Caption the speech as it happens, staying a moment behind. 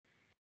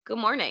Good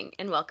morning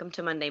and welcome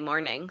to Monday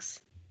Mornings.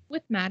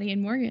 With Maddie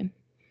and Morgan.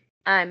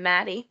 I'm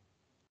Maddie.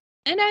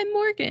 And I'm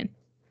Morgan.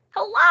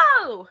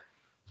 Hello!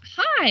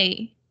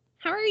 Hi.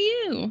 How are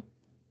you?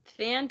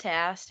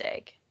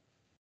 Fantastic.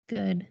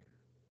 Good.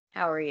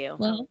 How are you?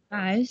 Well,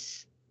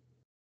 guys,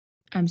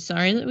 I'm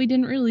sorry that we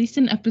didn't release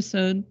an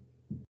episode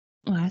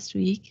last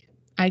week.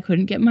 I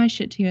couldn't get my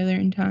shit together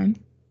in time.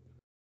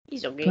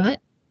 He's okay. But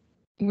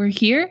we're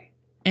here,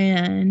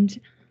 and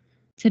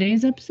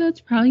today's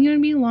episode's probably going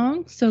to be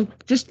long, so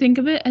just think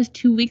of it as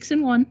 2 weeks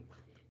in one.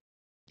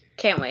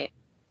 Can't wait.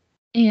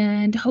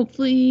 And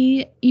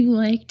hopefully you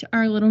liked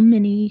our little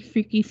mini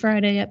Freaky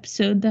Friday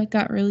episode that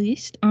got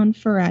released on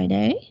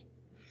Friday.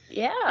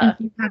 Yeah. And if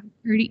you haven't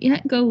heard it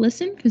yet, go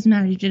listen because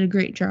Maddie did a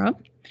great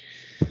job.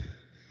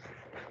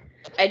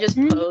 I just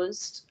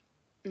posed.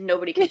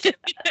 Nobody can see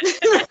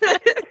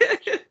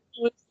that.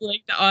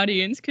 Like the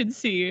audience could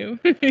see you.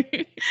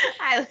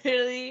 I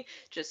literally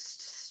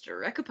just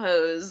struck a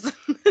pose.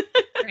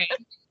 Right.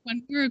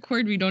 When we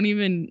record, we don't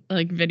even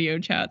video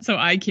chat, so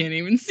I can't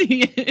even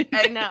see it.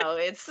 I know,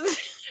 it's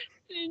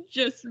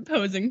just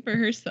posing for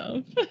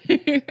herself.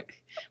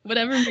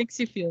 Whatever makes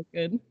you feel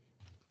good.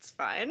 It's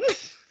fine.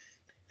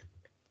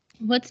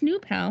 What's new,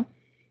 pal?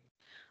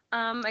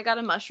 I got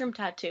a mushroom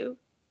tattoo.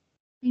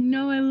 I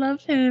know, I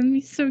love him.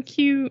 He's so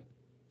cute.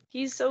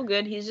 He's so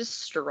good. He's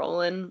just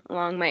strolling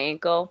along my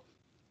ankle.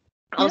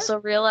 Yeah. Also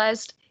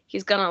realized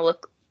he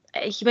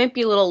might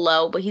be a little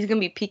low, but he's gonna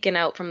be peeking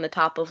out from the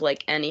top of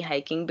any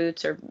hiking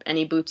boots or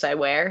any boots I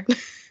wear.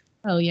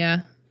 Oh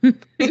yeah.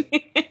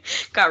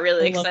 Got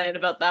really excited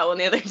about that one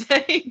the other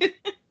day.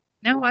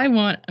 Now I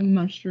want a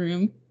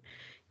mushroom.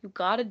 You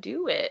gotta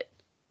do it.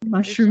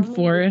 Mushroom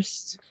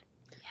forest.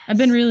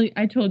 Yes.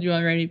 I told you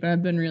already, but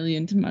I've been really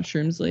into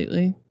mushrooms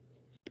lately.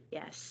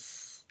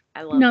 Yes.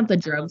 I love Not the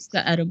drugs,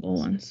 the edible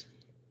ones.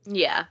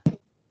 Yeah.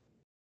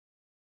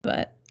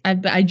 But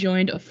I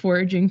joined a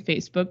foraging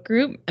Facebook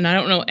group, and I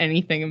don't know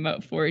anything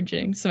about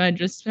foraging, so I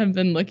just have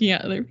been looking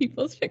at other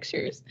people's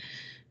pictures,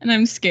 and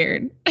I'm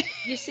scared.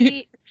 You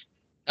see,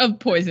 of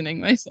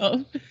poisoning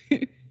myself.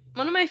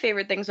 One of my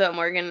favorite things about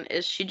Morgan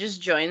is she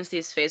just joins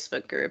these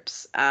Facebook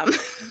groups.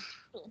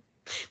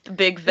 The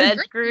big veg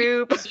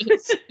group.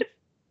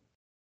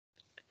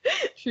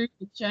 True,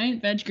 the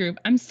giant veg group.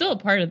 I'm still a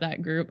part of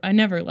that group. I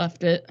never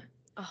left it.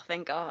 Oh,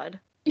 thank God.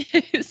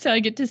 So I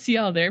get to see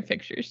all their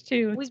pictures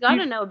too. We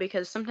gotta know,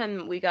 because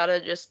sometimes we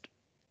gotta just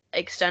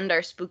extend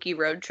our spooky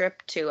road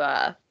trip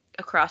to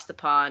across the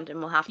pond, and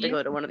we'll have to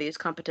go to one of these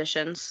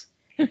competitions.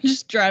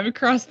 Just drive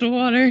across the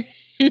water.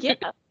 Yeah.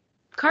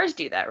 Cars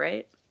do that,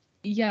 right?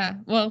 Yeah.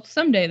 Well,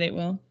 someday they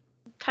will.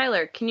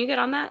 Tyler, can you get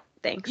on that?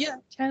 Thanks. Yeah,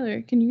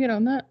 Tyler, can you get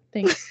on that?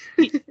 Thanks.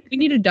 We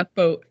need a duck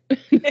boat.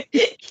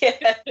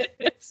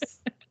 Yes.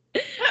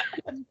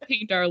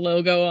 Paint our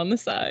logo on the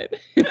side.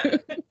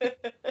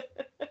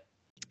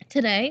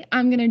 Today,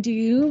 I'm going to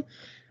do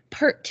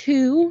part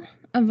 2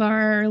 of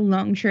our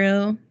Long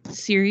Trail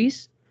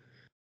series.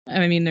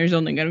 I mean, there's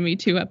only going to be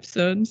 2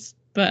 episodes,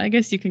 but I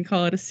guess you can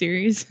call it a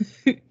series.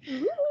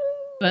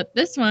 But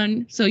this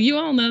one, so you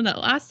all know that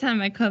last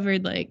time I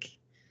covered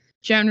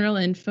general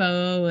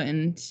info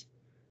and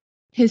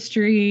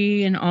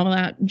history and all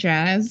that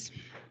jazz.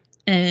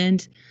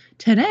 And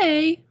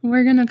today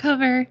we're going to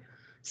cover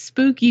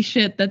spooky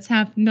shit that's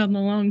happened on the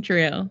Long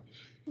Trail.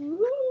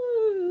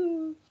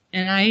 Woo.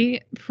 And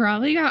I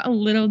probably got a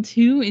little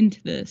too into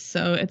this,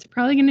 so it's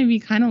probably going to be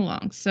kind of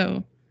long.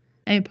 So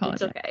I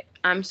apologize. It's okay.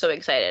 I'm so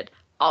excited.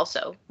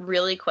 Also,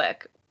 really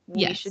quick,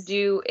 we should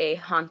do a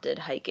haunted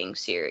hiking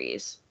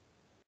series.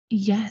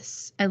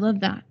 Yes, I love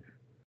that.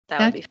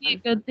 That would be a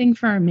good thing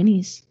for our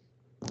minis.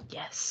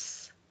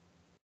 Yes.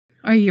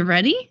 Are you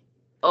ready?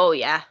 Oh,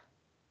 yeah.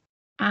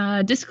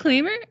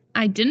 Disclaimer,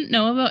 I didn't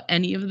know about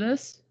any of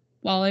this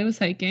while I was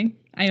hiking.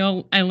 I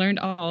learned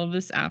all of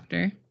this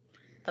after.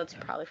 That's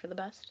probably for the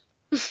best.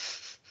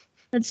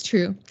 That's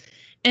true.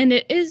 And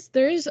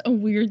there is a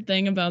weird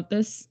thing about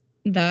this,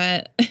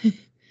 that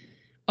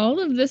all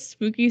of this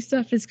spooky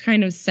stuff is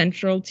kind of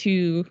central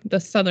to the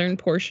southern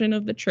portion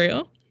of the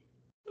trail.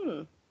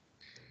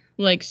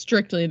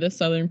 Strictly the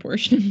southern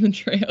portion of the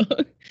trail.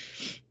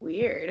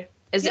 Weird.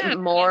 Is it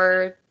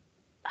more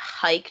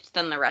hiked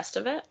than the rest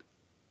of it?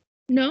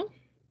 No.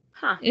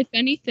 Huh. If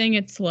anything,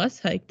 it's less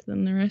hiked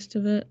than the rest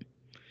of it.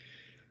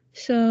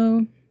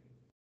 So,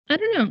 I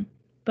don't know.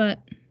 But,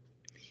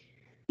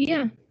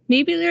 yeah.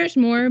 Maybe there's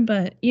more,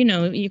 but,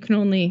 you can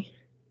only...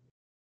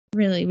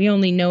 Really, we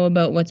only know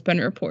about what's been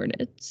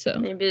reported, so...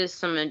 Maybe there's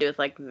something to do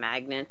with,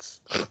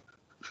 magnets.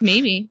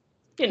 Maybe.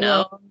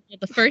 Well,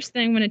 the first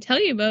thing I'm going to tell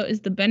you about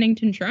is the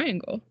Bennington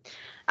Triangle.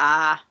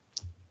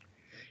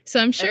 So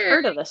I'm sure... I've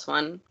heard of this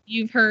one.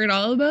 You've heard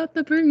all about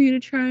the Bermuda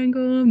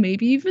Triangle,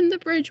 maybe even the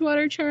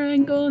Bridgewater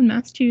Triangle in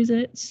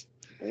Massachusetts.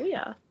 Oh,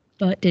 yeah.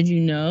 But did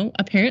you know,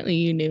 apparently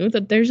you knew,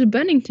 that there's a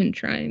Bennington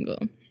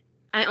Triangle?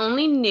 I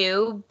only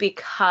knew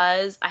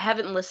because I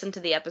haven't listened to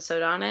the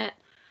episode on it,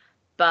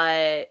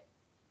 but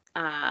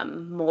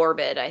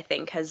Morbid, I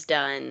think, has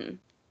done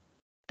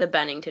the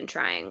Bennington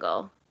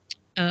Triangle.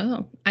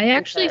 Oh, I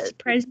actually Because,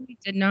 surprisingly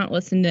did not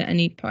listen to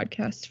any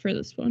podcasts for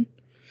this one.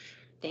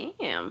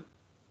 damn,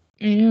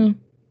 I know.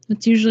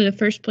 That's usually the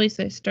first place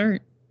I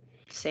start.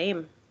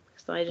 same.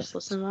 So I just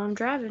listen while I'm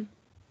driving.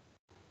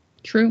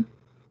 True.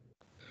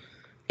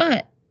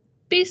 But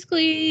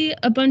basically,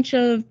 a bunch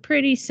of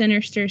pretty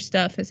sinister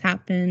stuff has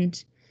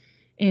happened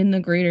in the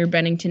greater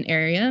Bennington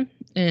area,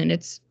 and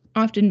it's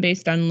often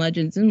based on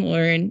legends and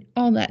lore and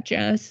all that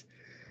jazz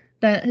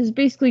that has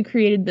basically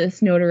created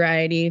this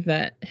notoriety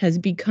that has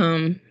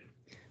become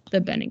the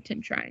Bennington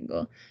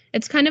Triangle.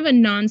 It's kind of a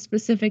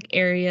non-specific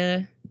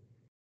area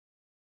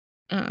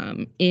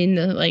in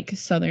the like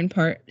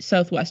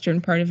southwestern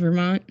part of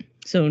Vermont,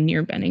 so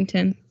near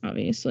Bennington,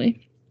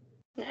 obviously.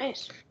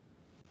 Nice.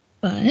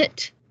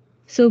 But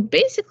so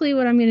basically,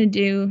 what I'm going to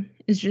do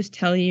is just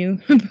tell you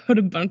about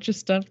a bunch of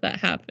stuff that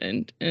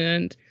happened,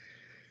 and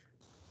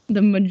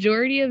the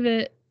majority of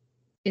it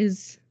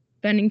is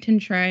Bennington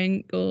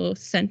Triangle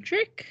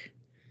centric,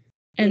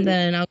 and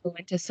then I'll go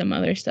into some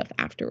other stuff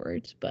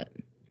afterwards. But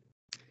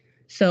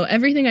so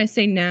everything I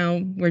say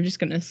now, we're just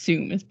going to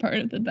assume is part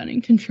of the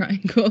Bennington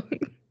Triangle.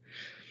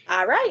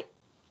 All right.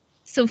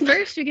 So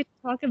first, we get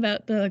to talk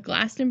about the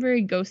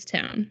Glastonbury ghost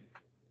town.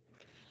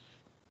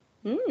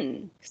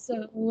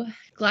 So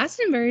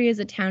Glastonbury is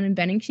a town in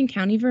Bennington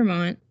County,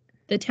 Vermont.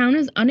 The town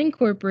is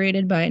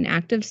unincorporated by an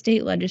act of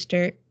state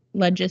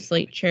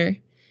legislature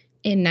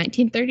in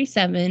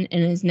 1937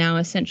 and is now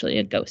essentially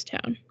a ghost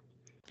town.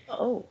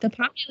 Oh. The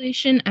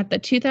population at the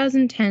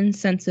 2010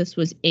 census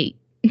was 8.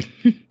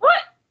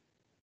 What?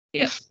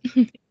 Yep.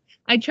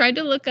 I tried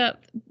to look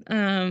up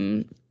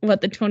what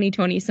the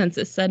 2020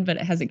 census said, but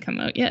it hasn't come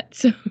out yet.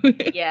 So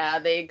Yeah,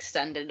 they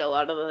extended a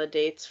lot of the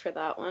dates for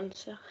that one.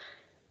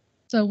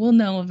 So we'll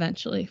know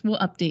eventually. We'll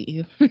update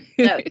you.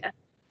 Okay.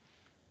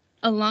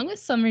 Along with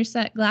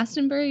Somerset,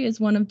 Glastonbury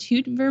is one of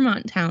 2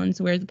 Vermont towns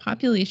where the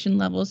population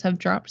levels have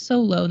dropped so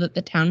low that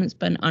the town has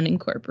been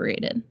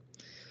unincorporated.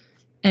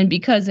 And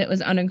because it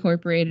was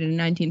unincorporated in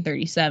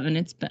 1937,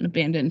 it's been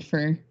abandoned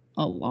for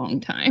a long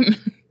time.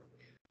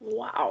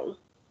 Wow.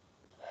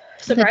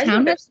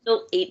 Surprising there's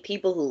still 8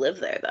 people who live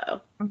there, though.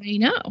 I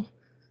know.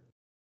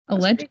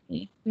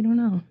 Allegedly. We don't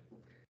know.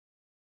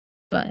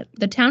 But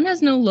the town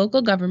has no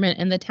local government,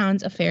 and the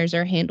town's affairs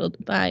are handled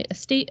by a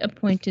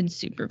state-appointed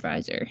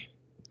supervisor.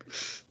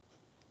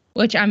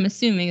 Which I'm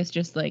assuming is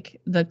just like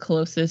the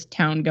closest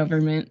town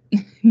government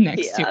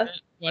next to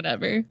it,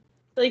 whatever.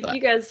 Like, but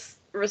you guys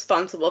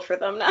responsible for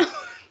them now.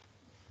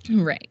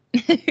 Right.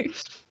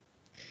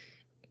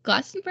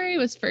 Glastonbury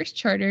was first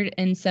chartered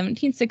in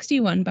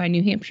 1761 by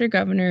New Hampshire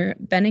Governor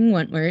Benning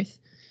Wentworth,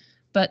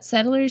 but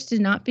settlers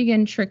did not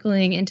begin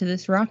trickling into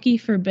this rocky,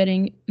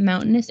 forbidding,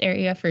 mountainous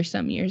area for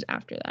some years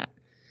after that.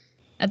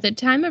 At the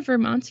time of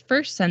Vermont's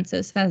first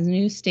census as a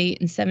new state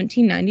in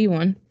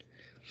 1791,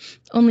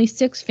 only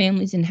 6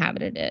 families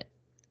inhabited it.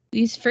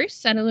 These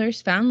first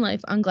settlers found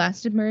life on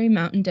Glastonbury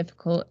Mountain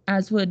difficult,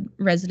 as would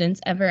residents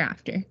ever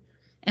after.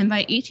 And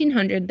by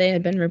 1800, they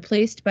had been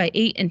replaced by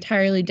 8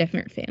 entirely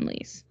different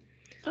families.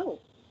 Oh.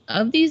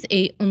 Of these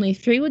 8, only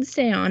 3 would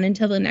stay on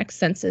until the next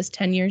census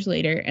 10 years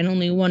later, and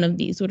only one of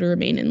these would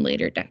remain in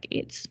later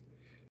decades.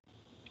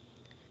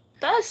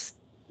 That's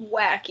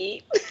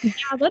wacky.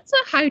 Yeah, that's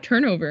a high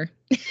turnover.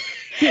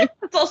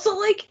 It's also,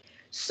 like,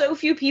 so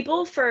few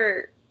people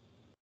for,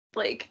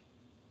 like,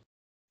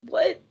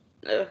 what?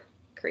 Ugh,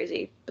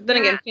 crazy. But then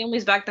again,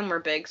 families back then were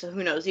big, so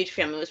who knows? Each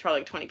family was probably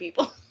like 20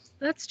 people.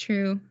 That's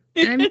true.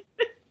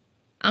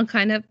 I'll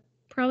kind of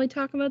probably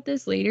talk about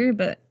this later,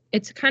 but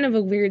it's kind of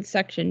a weird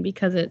section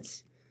because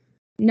it's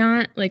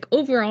not, like,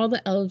 overall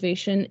the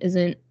elevation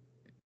isn't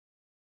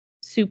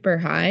super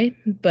high,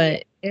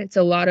 but it's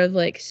a lot of,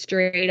 like,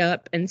 straight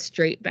up and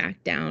straight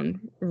back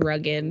down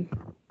rugged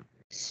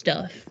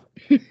stuff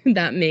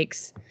that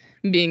makes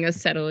being a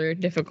settler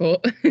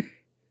difficult.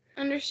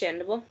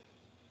 Understandable.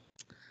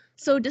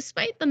 So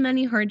despite the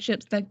many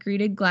hardships that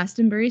greeted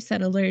Glastonbury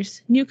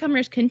settlers,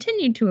 newcomers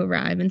continued to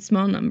arrive in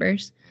small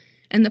numbers,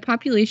 and the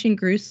population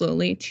grew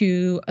slowly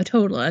to a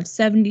total of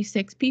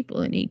 76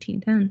 people in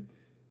 1810.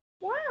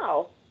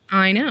 Wow.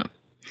 I know.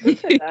 Good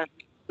for them.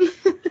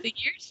 The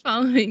years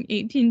following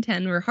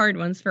 1810 were hard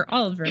ones for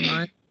all of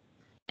Vermont,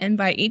 and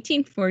by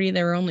 1840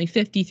 there were only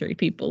 53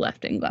 people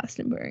left in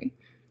Glastonbury.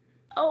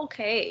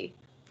 Okay.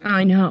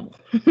 I know.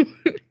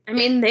 I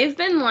mean, they've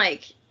been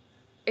like,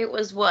 it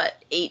was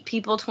what, 8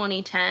 people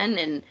 2010,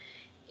 and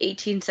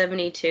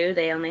 1872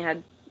 they only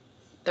had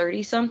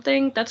 30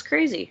 something. That's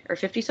crazy. Or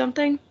 50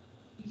 something.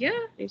 Yeah,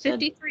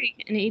 53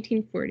 in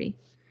 1840.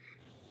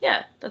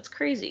 Yeah, that's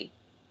crazy.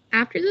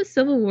 After the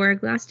Civil War,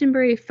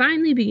 Glastonbury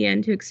finally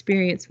began to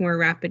experience more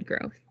rapid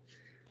growth.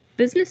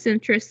 Business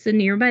interests in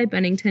nearby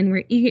Bennington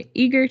were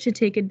eager to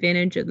take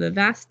advantage of the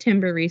vast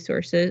timber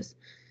resources,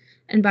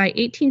 and by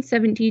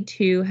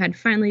 1872 had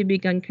finally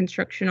begun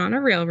construction on a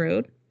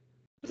railroad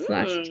 /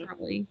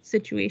 trolley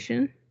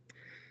situation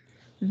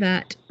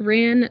that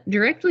ran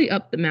directly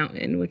up the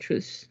mountain, which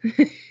was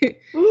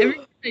every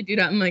time I do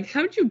that, I'm like,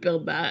 how'd you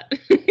build that?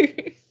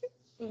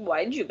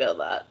 Why'd you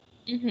build that?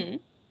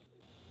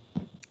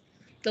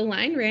 The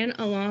line ran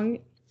along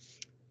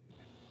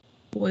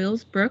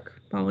Boyles Brook,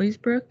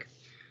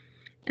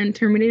 and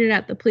terminated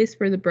at the place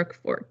where the brook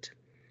forked.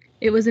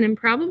 It was an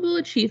improbable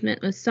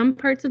achievement, with some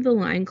parts of the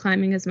line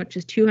climbing as much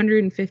as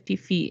 250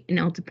 feet in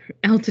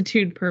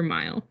altitude per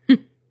mile.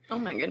 Oh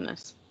my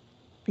goodness.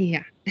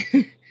 Yeah.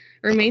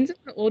 Remains of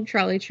the old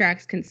trolley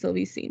tracks can still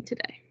be seen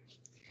today.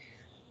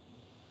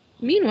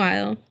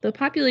 Meanwhile, the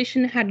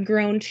population had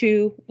grown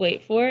to,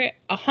 wait for it,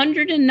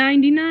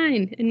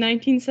 199 in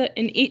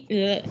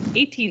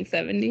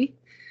 1870.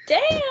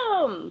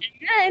 Damn! And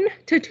then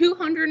to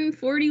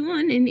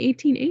 241 in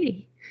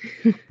 1880.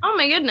 Oh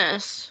my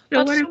goodness. So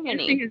That's what so I'm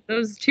many. guessing is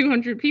those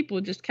 200 people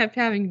just kept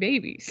having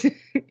babies.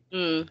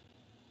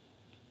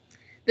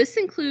 This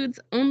includes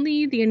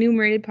only the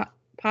enumerated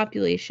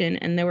population,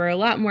 and there were a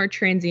lot more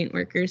transient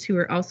workers who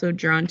were also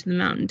drawn to the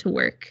mountain to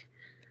work.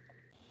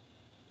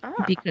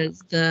 Because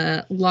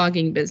the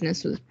logging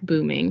business was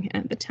booming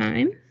at the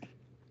time.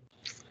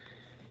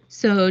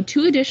 So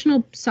 2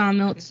 additional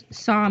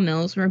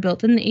sawmills were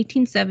built in the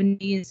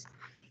 1870s.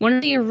 One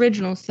in the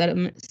original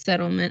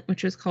settlement,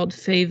 which was called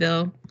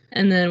Fayetteville,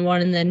 and then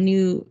one in the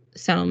new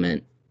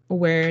settlement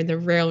where the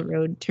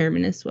railroad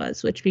terminus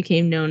was, which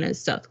became known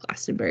as South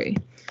Glastonbury.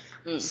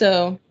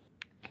 So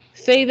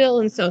Fayetteville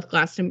and South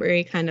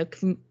Glastonbury kind of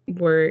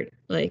were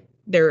like,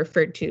 they're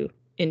referred to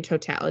in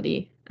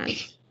totality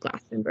as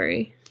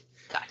Glastonbury.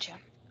 Gotcha.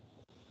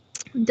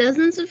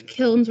 Dozens of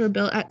kilns were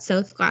built at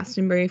South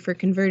Glastonbury for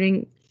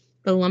converting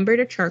the lumber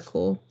to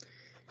charcoal.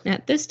 And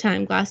at this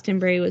time,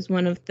 Glastonbury was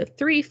one of the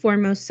 3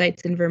 foremost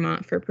sites in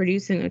Vermont for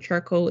producing the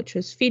charcoal, which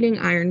was feeding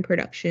iron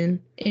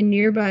production in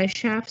nearby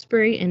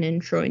Shaftesbury and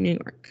in Troy, New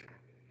York.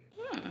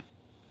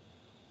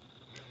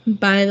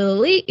 By the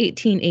late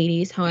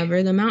 1880s,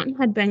 however, the mountain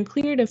had been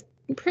cleared of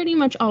pretty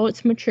much all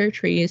its mature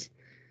trees,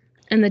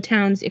 and the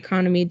town's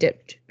economy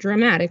dipped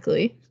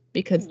dramatically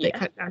because they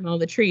cut down all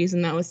the trees,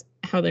 and that was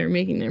how they were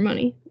making their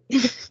money.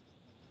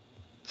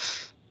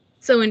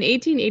 So in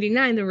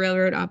 1889, the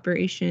railroad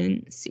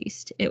operation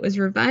ceased. It was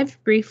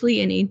revived briefly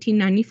in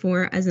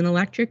 1894 as an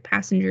electric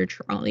passenger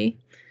trolley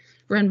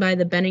run by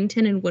the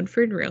Bennington and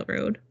Woodford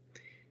Railroad.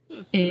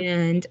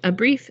 And a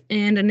brief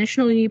and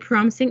initially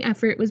promising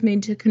effort was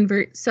made to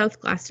convert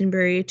South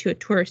Glastonbury to a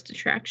tourist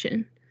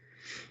attraction.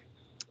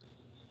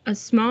 A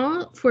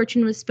small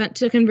fortune was spent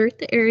to convert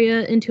the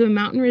area into a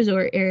mountain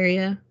resort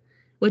area,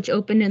 which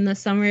opened in the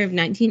summer of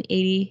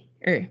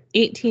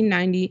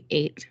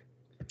 1898.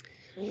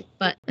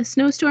 But a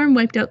snowstorm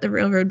wiped out the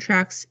railroad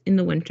tracks in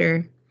the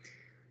winter,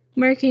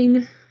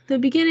 marking the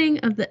beginning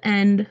of the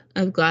end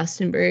of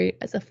Glastonbury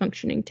as a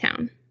functioning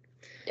town.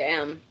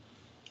 Damn.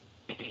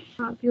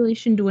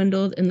 Population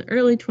dwindled in the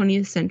early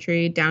 20th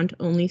century down to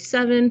only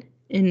 7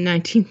 in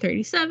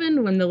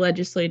 1937 when the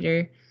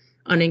legislature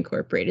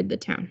unincorporated the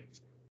town.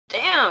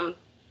 Damn.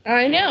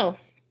 I know.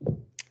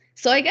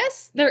 So I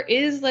guess there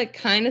is like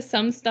kind of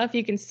some stuff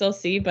you can still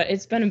see, but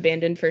it's been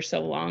abandoned for so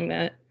long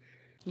that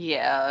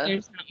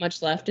there's not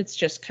much left. It's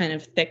just kind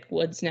of thick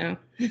woods now.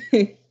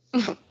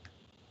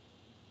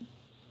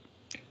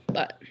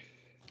 But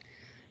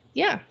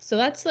yeah, so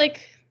that's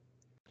like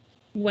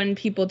when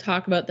people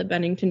talk about the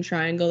Bennington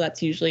Triangle,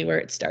 that's usually where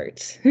it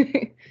starts.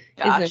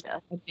 Gotcha. Is an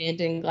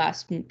abandoned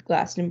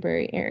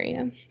Glastonbury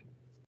area.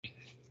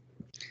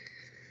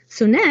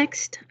 So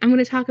next, I'm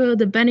going to talk about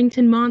the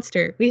Bennington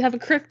Monster. We have a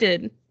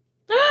cryptid.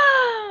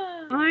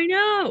 I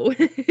know.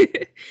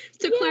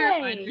 To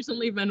clarify, there's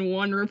only been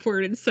 1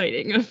 reported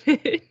sighting of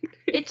it.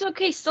 It's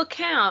okay, still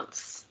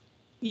counts.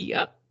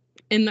 Yep.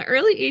 In the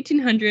early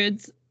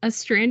 1800s,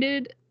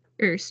 stranded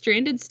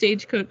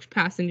stagecoach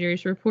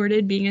passengers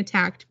reported being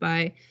attacked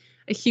by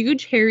a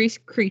huge hairy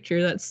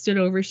creature that stood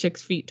over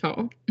 6 feet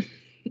tall.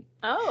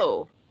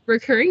 Oh.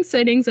 Recurring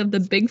sightings of the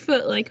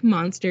Bigfoot-like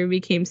monster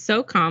became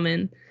so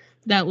common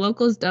that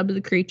locals dubbed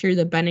the creature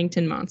the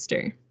Bennington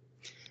Monster.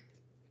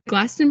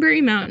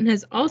 Glastonbury Mountain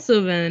has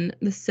also been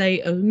the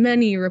site of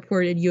many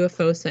reported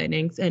UFO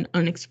sightings and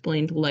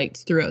unexplained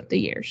lights throughout the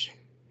years.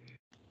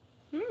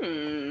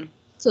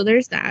 So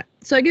there's that.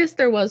 So I guess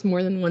there was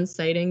more than 1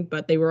 sighting,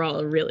 but they were all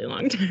a really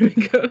long time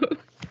ago.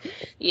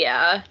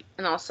 Yeah,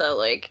 and also,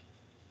 like,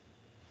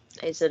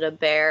 is it a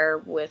bear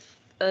with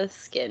a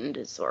skin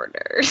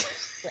disorder?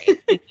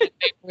 Right. It's a bear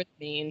with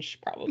mange,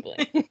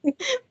 probably.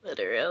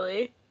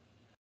 Literally.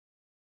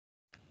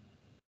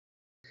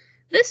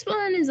 This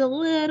one is a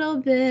little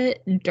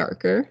bit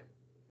darker.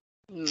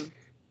 I'm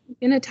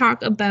going to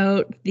talk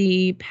about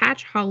the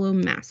Patch Hollow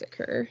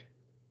Massacre.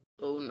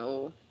 Oh,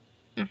 no.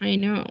 I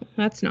know.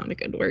 That's not a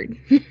good word.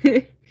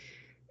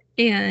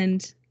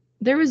 And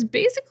there was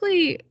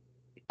basically...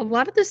 A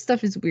lot of this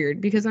stuff is weird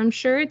because I'm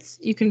sure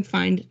you can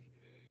find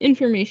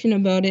information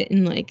about it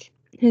in, like,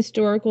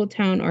 historical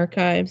town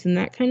archives and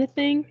that kind of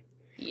thing.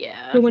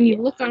 Yeah. But when you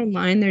look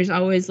online, there's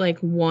always, like,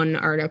 1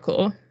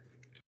 article.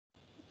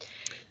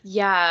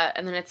 Yeah,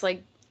 and then it's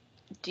like,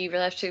 do you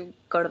really have to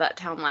go to that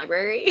town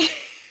library?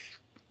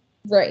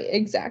 Right,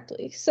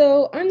 exactly.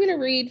 So I'm going to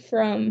read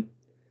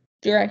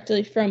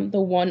directly from the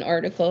 1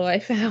 article I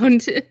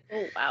found.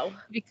 Oh, wow.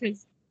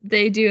 Because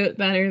they do it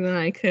better than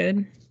I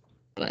could.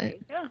 But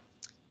yeah.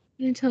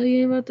 going to tell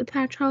you about the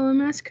Patch Hollow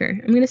Massacre.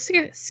 I'm going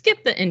to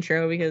skip the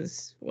intro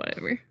because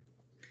whatever.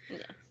 Yeah.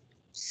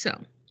 So,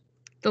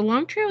 the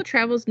Long Trail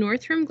travels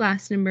north from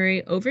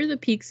Glastonbury over the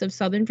peaks of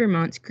southern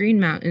Vermont's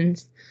Green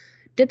Mountains,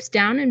 dips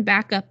down and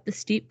back up the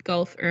steep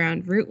gulf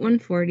around Route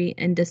 140,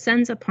 and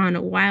descends upon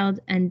a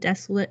wild and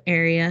desolate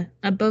area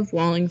above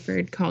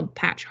Wallingford called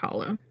Patch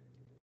Hollow.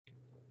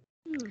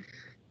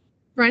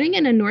 Running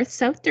in a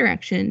north-south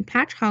direction,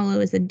 Patch Hollow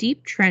is a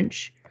deep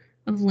trench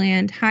of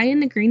land high in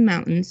the Green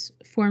Mountains,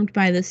 formed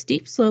by the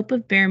steep slope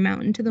of Bear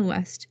Mountain to the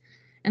west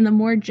and the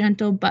more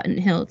gentle Button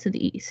Hill to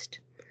the east.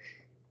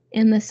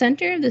 In the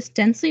center of this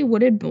densely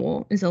wooded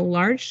bowl is a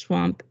large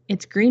swamp,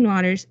 its green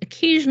waters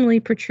occasionally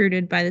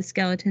protruded by the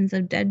skeletons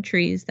of dead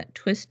trees that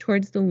twist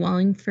towards the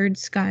Wallingford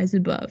skies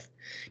above.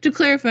 To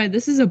clarify,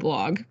 this is a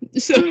blog,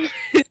 so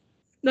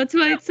that's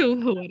why it's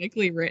so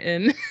poetically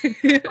written.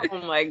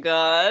 Oh my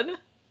god.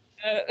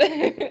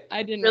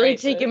 I didn't really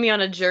taking me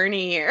on a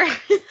journey here.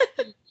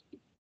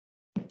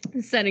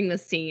 Setting the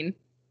scene.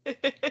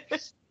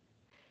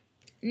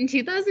 In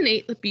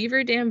 2008, the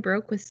Beaver Dam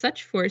broke with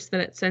such force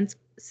that it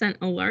sent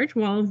a large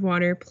wall of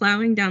water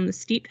plowing down the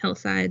steep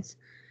hillsides,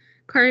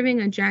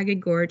 carving a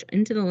jagged gorge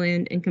into the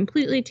land and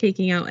completely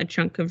taking out a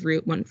chunk of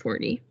Route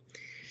 140.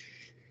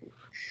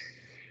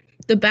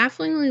 The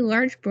bafflingly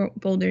large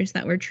boulders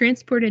that were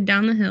transported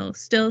down the hill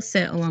still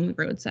sit along the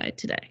roadside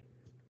today.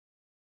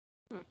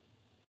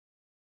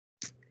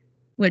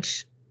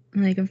 Which,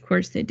 like, of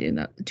course they do.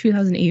 That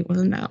 2008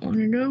 wasn't that long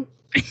ago.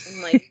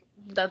 Like,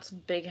 that's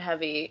big,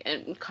 heavy,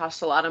 and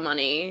costs a lot of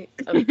money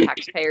of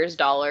taxpayers'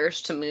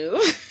 dollars to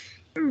move.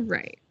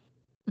 Right.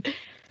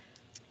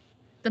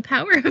 The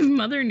power of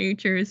Mother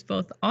Nature is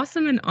both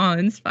awesome and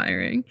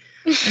awe-inspiring,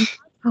 and Patch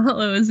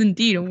Hollow is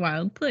indeed a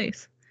wild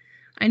place.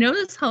 I know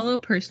this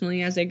hollow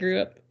personally as I grew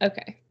up.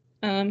 Okay.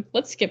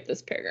 Let's skip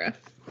this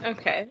paragraph.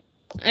 Okay.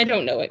 I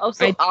don't know it.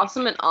 Also,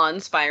 awesome and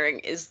awe-inspiring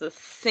is the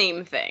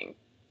same thing.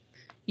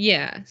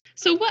 Yeah.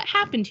 So what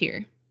happened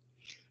here?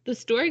 The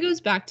story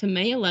goes back to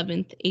May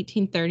 11th,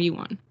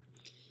 1831.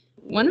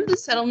 One of the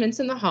settlements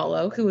in the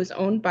hollow, who was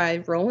owned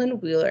by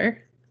Roland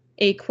Wheeler,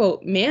 a,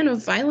 quote, man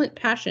of violent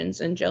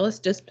passions and jealous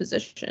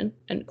disposition,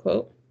 end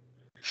quote,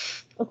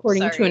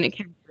 according to an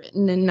account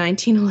written in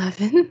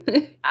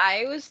 1911.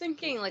 I was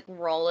thinking, like,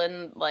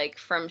 Roland, like,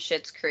 from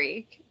Schitt's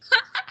Creek.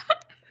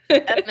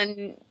 And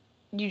then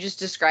you just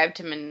described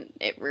him and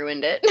it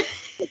ruined it.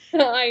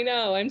 I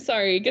know. I'm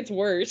sorry. It gets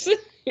worse.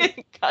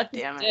 God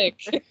damn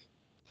it.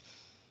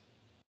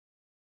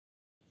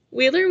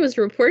 Wheeler was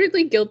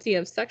reportedly guilty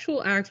of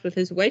sexual acts with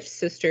his wife's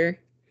sister.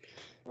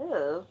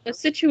 Ew. A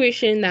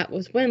situation that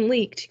was, when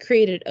leaked,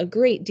 created a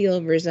great deal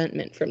of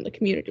resentment from the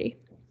community.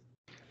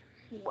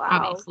 Wow.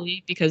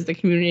 Obviously, because the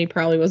community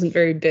probably wasn't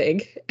very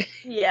big.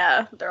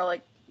 Yeah, they're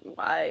like,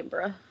 why,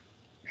 bruh?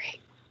 Right.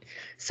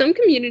 Some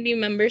community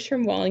members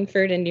from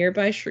Wallingford and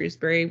nearby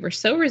Shrewsbury were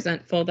so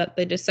resentful that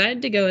they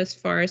decided to go as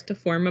far as to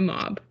form a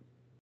mob,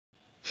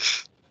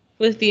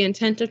 with the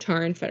intent of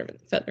tar and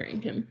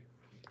feathering him.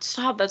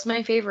 Stop, that's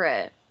my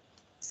favorite.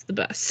 It's the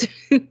best.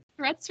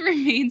 Threats were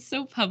made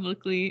so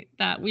publicly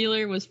that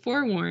Wheeler was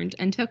forewarned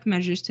and took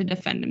measures to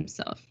defend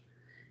himself.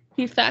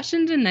 He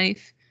fashioned a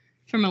knife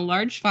from a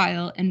large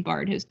file and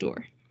barred his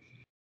door.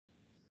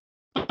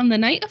 On the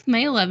night of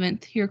May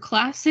 11th, your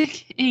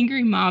classic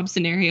angry mob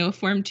scenario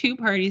formed two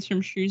parties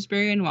from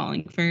Shrewsbury and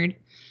Wallingford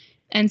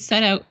and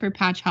set out for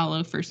Patch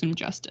Hollow for some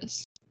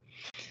justice.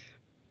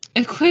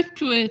 Equipped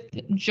with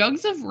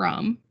jugs of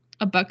rum,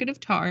 a bucket of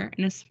tar,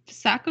 and a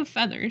sack of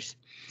feathers,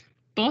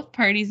 both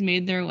parties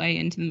made their way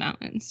into the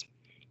mountains.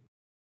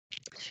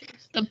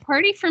 The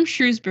party from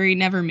Shrewsbury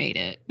never made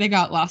it. They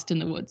got lost in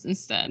the woods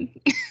instead.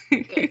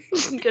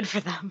 Good for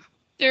them.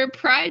 Their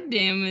pride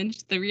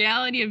damaged, the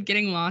reality of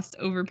getting lost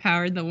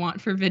overpowered the want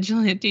for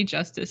vigilante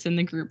justice, and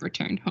the group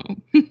returned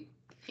home.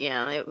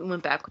 Yeah, they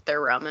went back with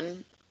their rum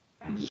and...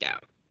 Yeah.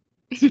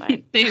 It's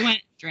fine. They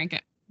went and drank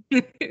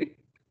it.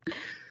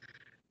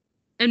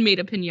 And made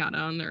a piñata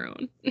on their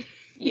own.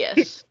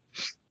 Yes.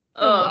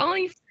 The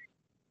Wallingford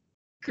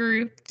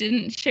group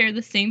didn't share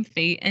the same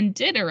fate and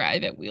did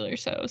arrive at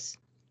Wheeler's house.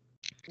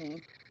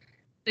 Mm.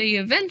 They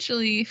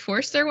eventually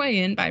forced their way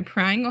in by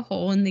prying a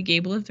hole in the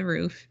gable of the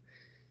roof,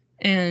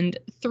 and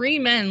 3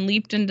 men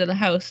leaped into the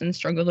house and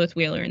struggled with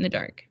Wheeler in the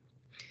dark.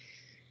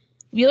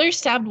 Wheeler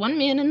stabbed one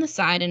man in the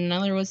side and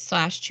another was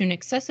slashed to an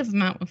excessive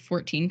amount of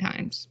 14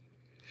 times.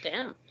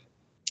 Damn.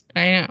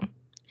 I know.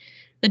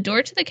 The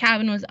door to the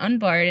cabin was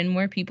unbarred and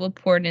more people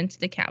poured into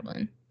the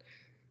cabin.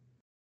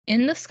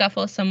 In the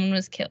scuffle, someone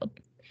was killed.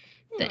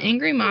 The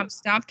angry mob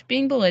stopped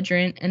being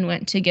belligerent and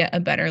went to get a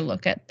better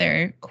look at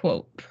their,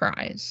 quote,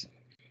 prize.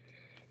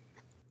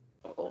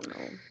 Oh,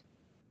 no.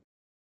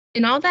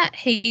 In all that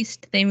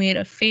haste, they made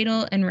a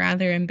fatal and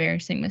rather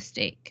embarrassing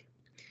mistake.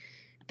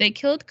 They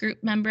killed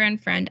group member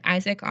and friend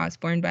Isaac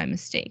Osborne by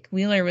mistake.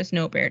 Wheeler was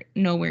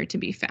nowhere to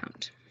be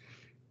found.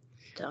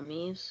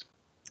 Dummies.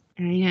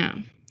 I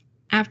know.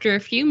 After a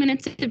few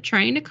minutes of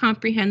trying to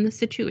comprehend the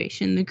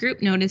situation, the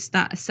group noticed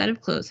that a set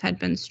of clothes had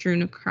been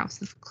strewn across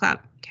the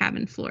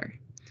cabin floor.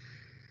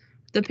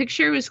 The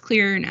picture was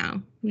clearer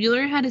now.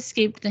 Wheeler had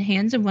escaped the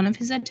hands of one of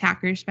his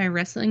attackers by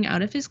wrestling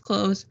out of his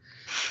clothes,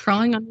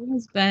 crawling under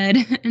his bed,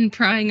 and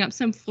prying up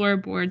some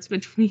floorboards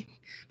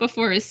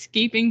before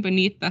escaping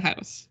beneath the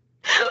house.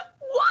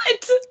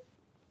 What?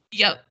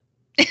 Yep.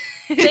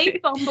 They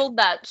fumbled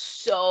that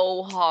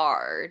so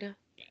hard.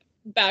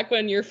 Back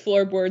when your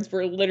floorboards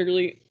were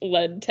literally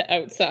led to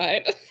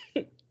outside.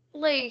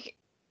 Like,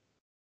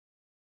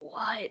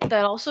 what?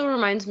 That also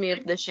reminds me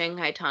of the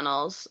Shanghai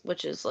tunnels,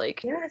 which is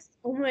like... Yes.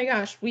 Oh my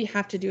gosh, we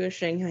have to do a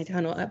Shanghai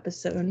Tunnel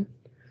episode.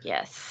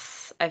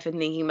 Yes. I've been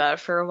thinking about it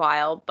for a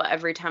while, but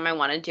every time I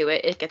want to do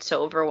it, it gets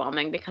so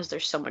overwhelming because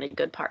there's so many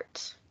good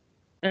parts.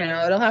 I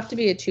know, it'll have to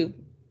be a 2.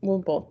 We'll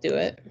both do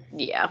it.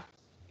 Yeah.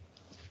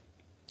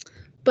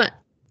 But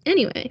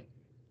anyway,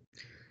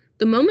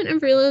 the moment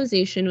of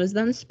realization was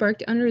then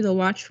sparked under the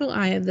watchful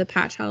eye of the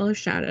Patch Hollow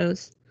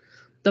shadows.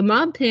 The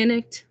mob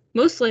panicked,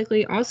 most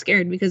likely all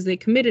scared because they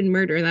committed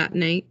murder that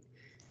night,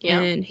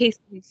 and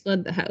hastily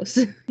fled the house.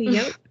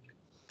 Yep.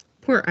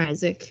 Poor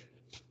Isaac.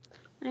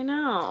 I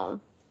know.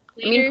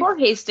 Later, I mean, poor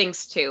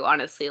Hastings too,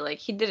 honestly. Like,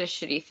 he did a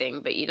shitty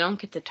thing, but you don't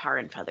get to tar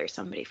and feather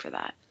somebody for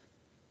that.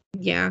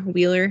 Yeah,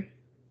 Wheeler.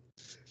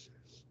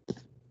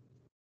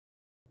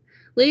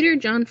 Later, Dr.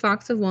 John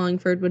Fox of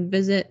Wallingford would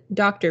visit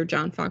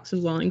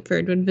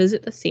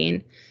the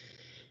scene,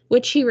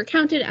 which he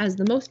recounted as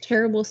the most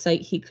terrible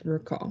sight he could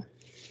recall.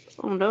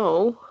 Oh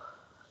no.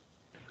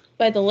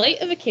 By the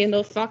light of a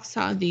candle, Fox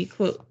saw the,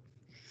 quote,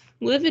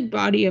 livid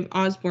body of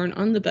Osborne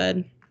on the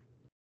bed,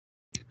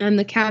 and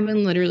the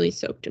cabin literally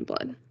soaked in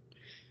blood.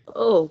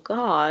 Oh,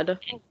 God.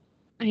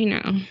 I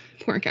know.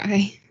 Poor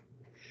guy.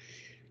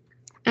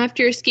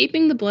 After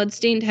escaping the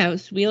blood-stained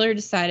house, Wheeler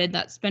decided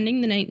that spending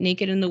the night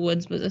naked in the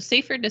woods was a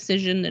safer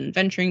decision than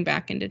venturing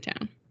back into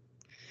town.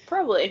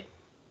 Probably.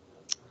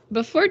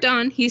 Before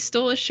dawn, he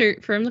stole a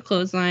shirt from the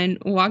clothesline,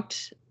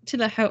 walked to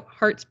the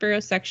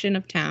Hartsboro section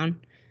of town,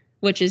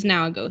 which is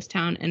now a ghost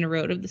town, and a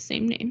road of the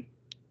same name,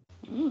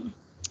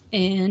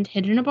 and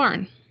hid in a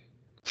barn.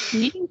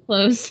 Needing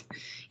clothes,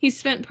 he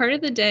spent part of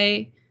the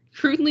day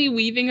crudely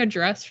weaving a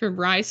dress from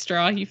rye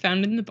straw he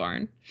found in the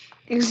barn.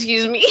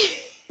 Excuse me?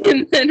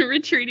 And then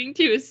retreating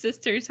to his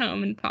sister's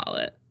home in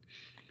Pollitt.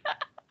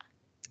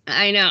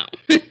 I know.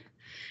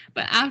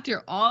 But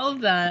after all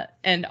of that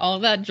and all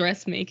that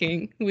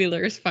dressmaking,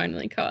 Wheeler is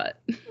finally caught.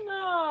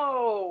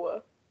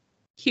 No.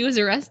 He was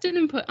arrested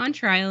and put on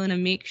trial in a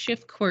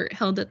makeshift court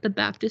held at the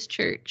Baptist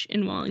Church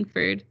in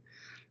Wallingford,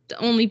 the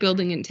only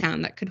building in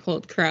town that could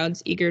hold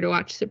crowds eager to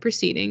watch the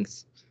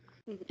proceedings.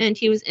 And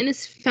he was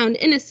found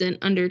innocent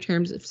under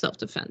terms of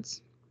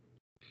self-defense.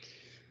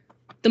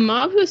 The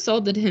mob who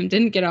assaulted him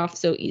didn't get off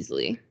so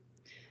easily.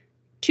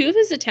 2 of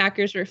his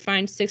attackers were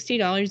fined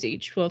 $60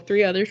 each, while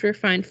 3 others were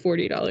fined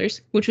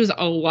 $40, which was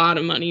a lot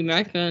of money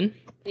back then.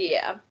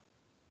 Yeah.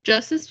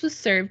 Justice was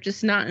served,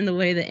 just not in the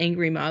way the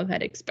angry mob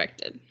had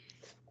expected.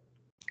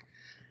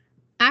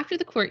 After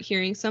the court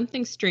hearing,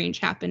 something strange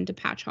happened to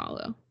Patch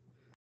Hollow.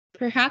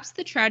 Perhaps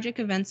the tragic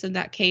events of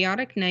that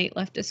chaotic night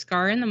left a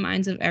scar in the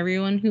minds of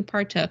everyone who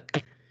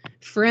partook,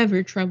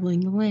 forever troubling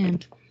the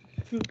land.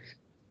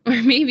 Or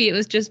maybe it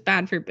was just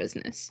bad for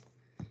business.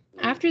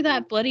 After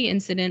that bloody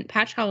incident,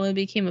 Patch Hollow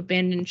became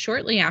abandoned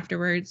shortly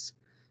afterwards,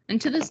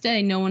 and to this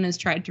day, no one has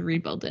tried to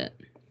rebuild it.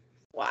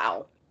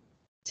 Wow.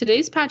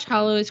 Today's Patch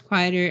Hollow is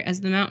quieter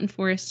as the mountain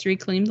forests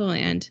reclaim the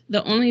land.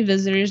 The only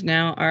visitors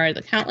now are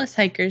the countless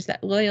hikers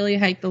that loyally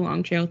hike the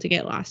Long Trail to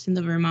get lost in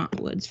the Vermont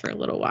woods for a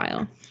little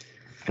while,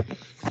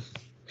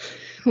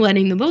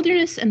 letting the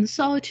wilderness and the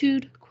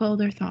solitude quell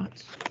their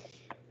thoughts.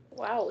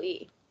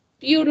 Wowie.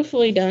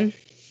 Beautifully done.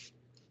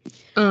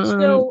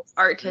 So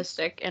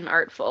artistic and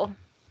artful.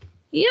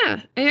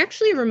 Yeah, I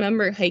actually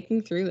remember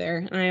hiking through there,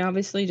 and I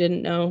obviously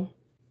didn't know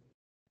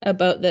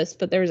about this,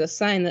 but there was a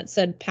sign that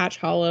said Patch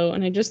Hollow,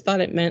 and I just thought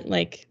it meant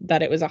like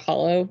that it was a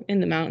hollow in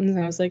the mountains.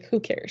 I was like,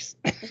 who cares?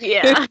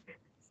 Yeah.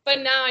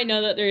 But now I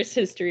know that there's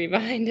history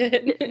behind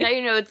it. Now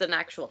you know it's an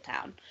actual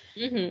town.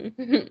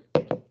 Mm-hmm.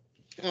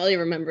 All I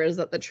remember is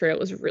that the trail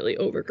was really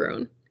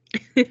overgrown.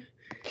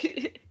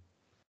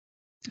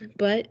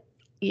 But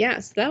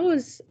yes, that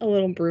was a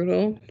little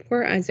brutal.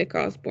 Poor Isaac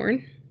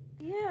Osborne.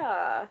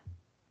 Yeah.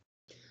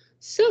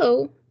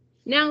 So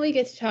now we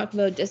get to talk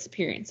about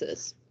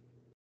disappearances.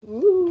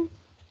 Ooh.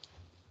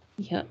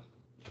 Yep.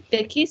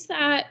 The case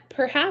that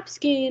perhaps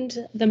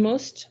gained the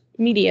most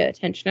media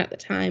attention at the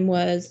time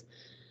was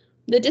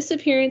the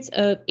disappearance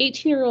of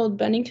 18-year-old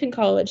Bennington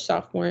College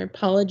sophomore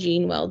Paula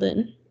Jean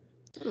Weldon.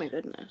 Oh my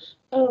goodness.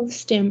 Of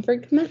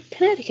Stamford,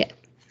 Connecticut.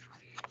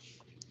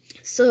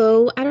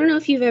 So, I don't know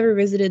if you've ever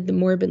visited the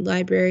Morbid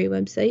Library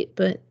website,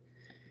 but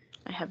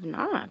I have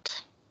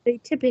not. they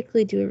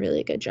typically do a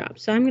really good job.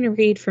 So I'm going to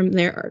read from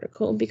their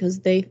article because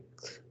they,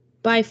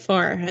 by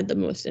far, had the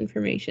most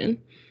information.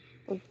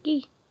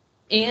 Okay.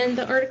 And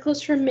the article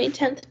is from May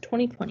 10th,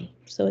 2020.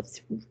 So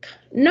it's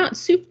not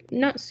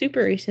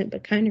super recent,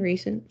 but kind of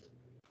recent.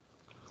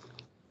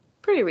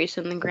 Pretty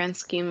recent in the grand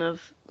scheme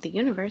of the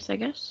universe, I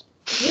guess.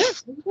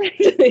 Yes,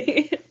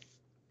 exactly.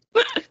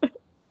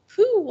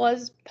 Who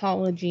was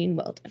Paula Jean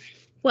Weldon?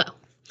 Well,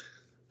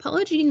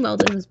 Paula Jean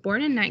Weldon was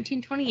born in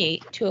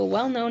 1928 to a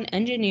well-known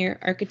engineer,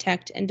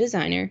 architect, and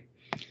designer,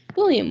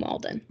 William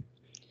Weldon.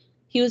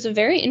 He was a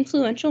very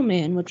influential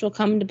man, which will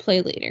come into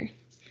play later.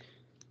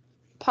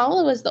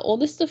 Paula was the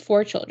oldest of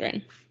 4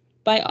 children.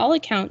 By all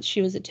accounts,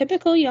 she was a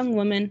typical young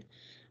woman,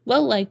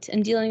 well-liked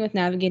and dealing with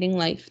navigating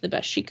life the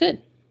best she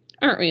could.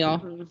 Aren't we all?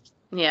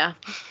 Mm-hmm. Yeah.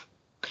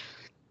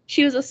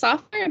 She was a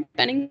sophomore at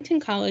Bennington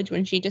College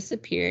when she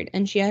disappeared,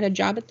 and she had a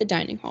job at the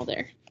dining hall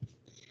there.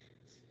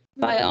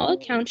 By all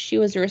accounts, she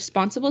was a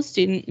responsible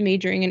student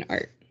majoring in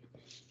art.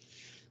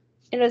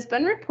 It has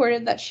been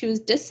reported that she was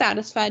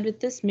dissatisfied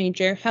with this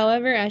major.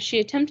 However, as she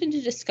attempted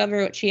to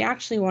discover what she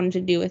actually wanted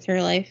to do with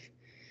her life,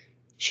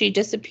 she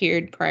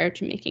disappeared prior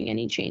to making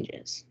any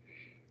changes.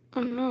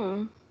 Oh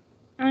no.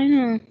 I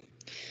know.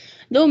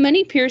 Though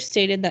many peers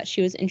stated that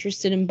she was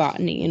interested in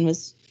botany and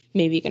was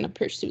maybe going to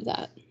pursue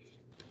that.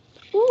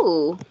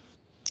 Ooh.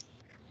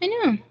 I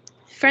know.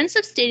 Friends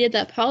have stated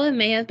that Paula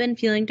may have been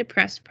feeling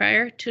depressed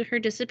prior to her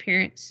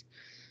disappearance,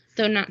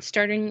 though not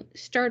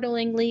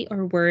startlingly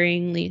or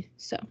worryingly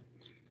so.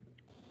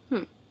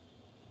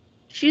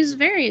 She's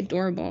very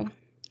adorable.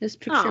 This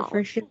picture of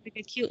her, she has like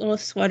a cute little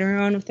sweater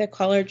on with a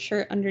collared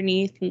shirt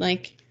underneath and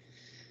like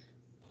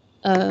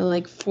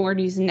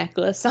 40s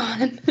necklace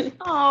on.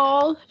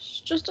 Oh, she's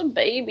just a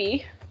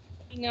baby.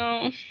 You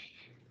know.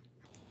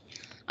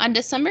 On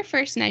December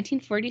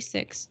 1st,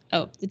 1946,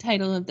 the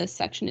title of this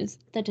section is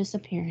The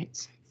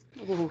Disappearance.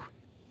 Ooh.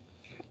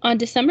 On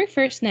December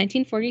 1st,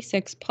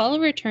 1946, Paula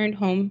returned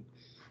home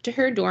to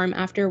her dorm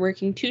after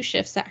working 2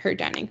 shifts at her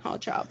dining hall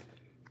job.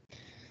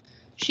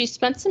 She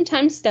spent some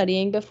time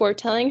studying before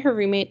telling her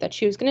roommate that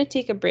she was going to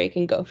take a break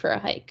and go for a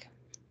hike.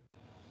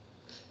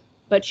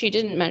 But she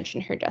didn't mention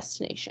her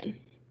destination.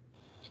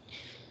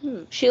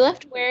 She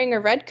left wearing a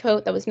red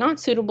coat that was not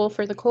suitable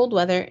for the cold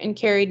weather and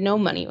carried no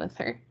money with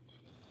her.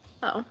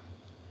 Oh.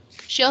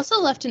 She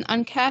also left an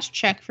uncashed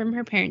check from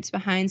her parents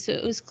behind, so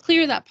it was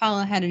clear that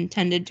Paula had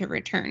intended to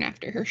return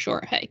after her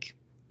short hike.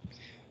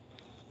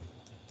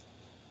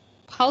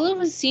 Paula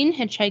was seen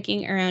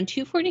hitchhiking around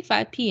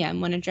 2:45 p.m.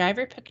 when a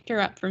driver picked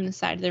her up from the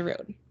side of the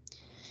road.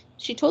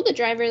 She told the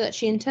driver that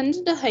she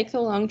intended to hike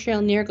the long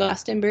trail near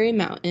Glastonbury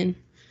Mountain.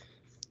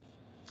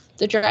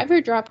 The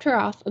driver dropped her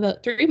off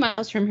about 3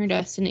 miles from her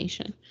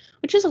destination,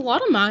 which is a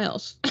lot of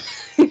miles.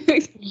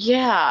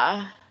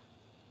 Yeah.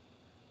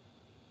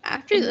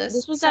 After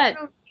this was at,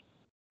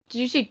 did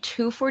you say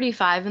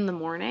 2:45 in the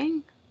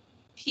morning?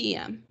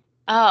 p.m.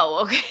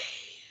 Oh, okay.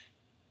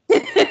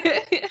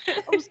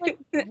 I was like,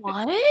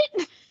 what?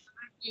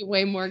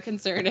 Way more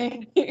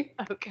concerning.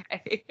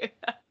 Okay.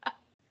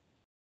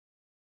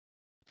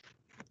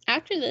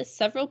 After this,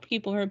 several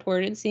people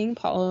reported seeing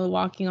Paula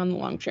walking on the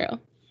long trail.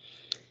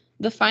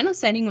 The final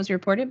sighting was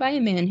reported by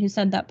a man who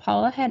said that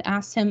Paula had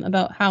asked him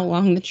about how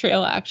long the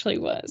trail actually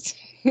was.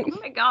 Oh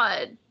my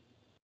god.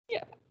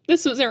 Yeah.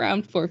 This was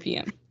around 4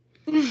 p.m.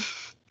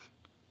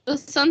 The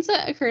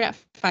sunset occurred at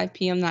 5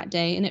 p.m. that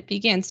day, and it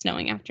began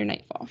snowing after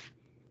nightfall.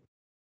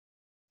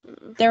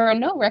 There are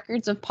no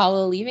records of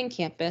Paula leaving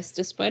campus,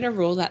 despite a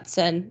rule that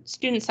said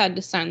students had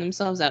to sign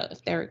themselves out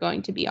if they were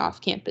going to be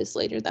off campus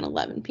later than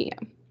 11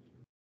 p.m.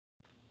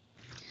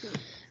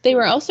 They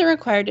were also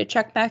required to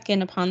check back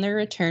in upon their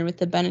return with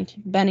the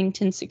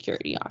Bennington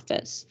security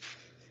office.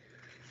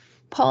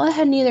 Paula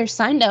had neither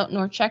signed out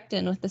nor checked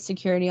in with the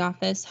security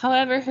office.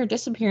 However, her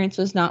disappearance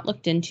was not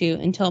looked into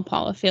until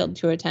Paula failed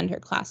to attend her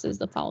classes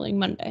the following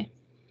Monday.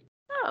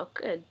 Oh,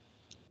 good.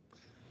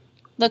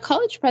 The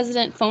college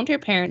president phoned her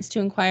parents to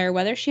inquire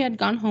whether she had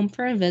gone home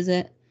for a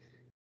visit,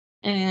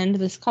 and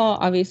this call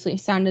obviously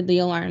sounded the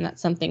alarm that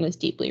something was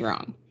deeply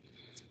wrong.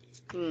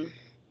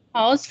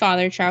 Paula's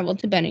father traveled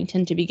to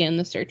Bennington to begin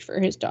the search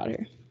for his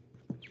daughter.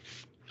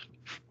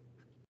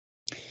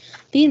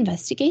 The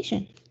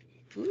investigation.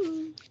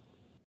 Ooh.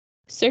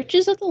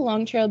 Searches of the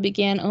Long Trail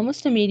began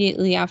almost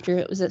immediately after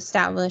it was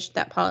established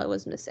that Paula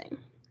was missing.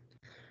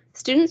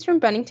 Students from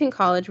Bennington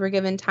College were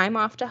given time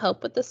off to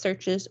help with the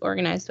searches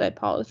organized by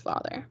Paula's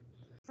father.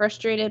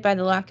 Frustrated by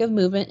the lack of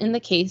movement in the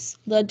case,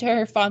 led to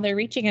her father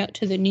reaching out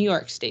to the New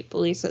York State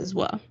Police as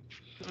well.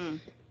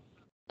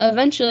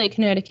 Eventually,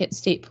 Connecticut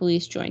State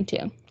Police joined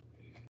too.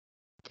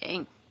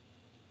 Dang.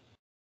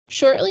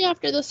 Shortly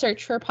after the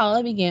search for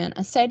Paula began,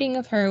 a sighting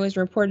of her was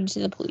reported to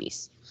the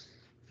police.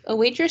 A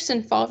waitress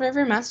in Fall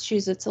River,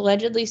 Massachusetts,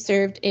 allegedly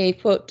served a,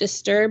 quote,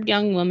 disturbed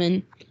young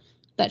woman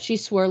that she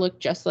swore looked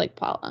just like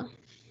Paula.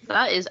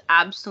 That is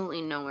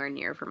absolutely nowhere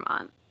near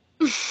Vermont.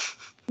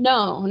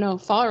 No,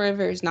 Fall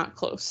River is not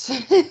close.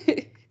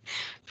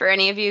 For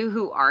any of you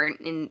who aren't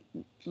in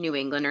New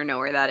England or know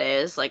where that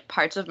is, like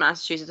parts of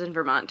Massachusetts and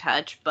Vermont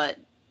touch, but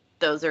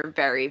those are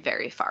very,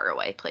 very far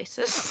away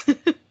places.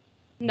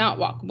 Not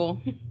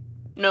walkable.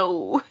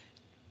 No.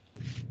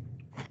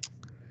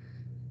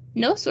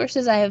 No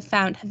sources I have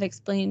found have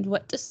explained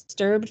what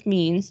disturbed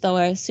means, though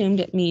I assumed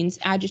it means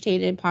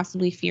agitated,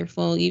 possibly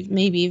fearful,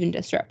 maybe even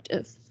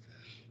disruptive.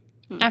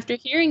 After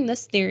hearing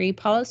this theory,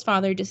 Paula's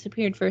father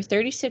disappeared for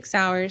 36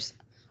 hours,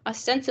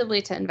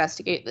 ostensibly to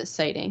investigate this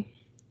sighting.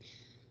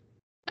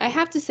 I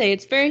have to say,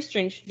 it's very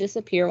strange to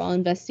disappear while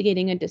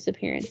investigating a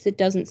disappearance. It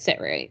doesn't sit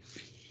right.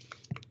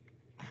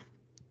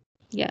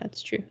 Yeah,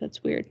 it's true.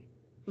 That's weird.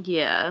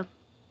 Yeah.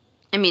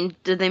 I mean,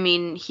 did they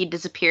mean he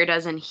disappeared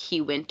as in he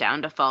went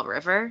down to Fall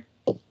River?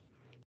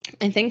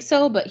 I think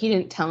so, but he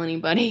didn't tell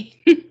anybody.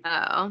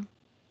 Oh.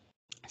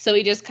 So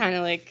he just kind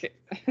of like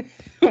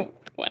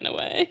went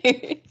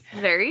away.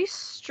 Very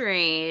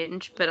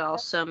strange, but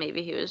also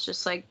maybe he was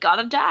just like, got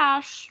a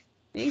dash.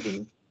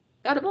 Maybe.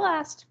 Got a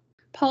blast.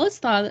 Paula's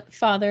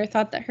father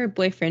thought that her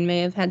boyfriend may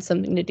have had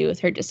something to do with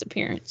her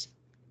disappearance.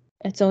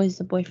 It's always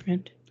the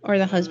boyfriend or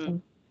the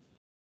husband.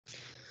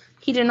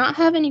 He did not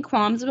have any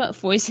qualms about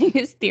voicing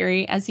his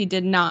theory, as he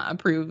did not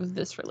approve of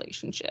this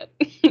relationship.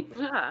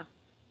 Yeah.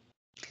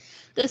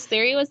 This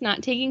theory was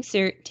not taken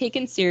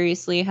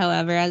seriously,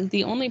 however, as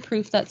the only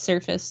proof that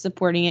surfaced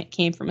supporting it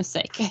came from a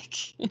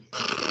psychic.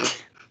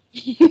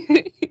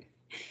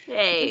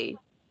 Hey.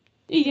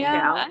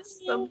 Yeah.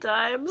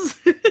 Sometimes.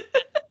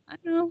 I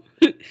know.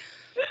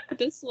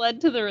 This led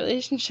to the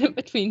relationship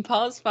between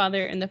Paula's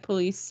father and the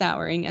police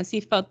souring, as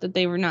he felt that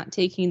they were not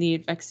taking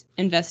the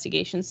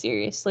investigation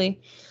seriously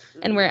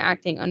and were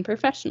acting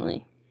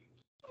unprofessionally.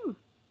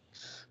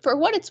 For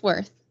what it's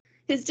worth,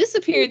 his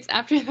disappearance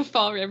after the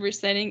Fall River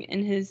sighting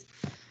and his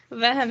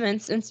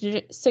vehemence in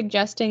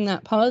suggesting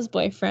that Paula's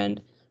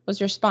boyfriend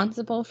was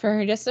responsible for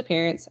her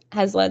disappearance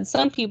has led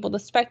some people to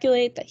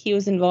speculate that he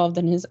was involved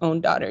in his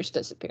own daughter's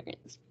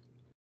disappearance.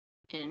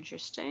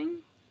 Interesting.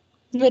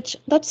 Which,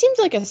 that seems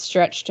like a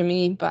stretch to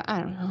me, but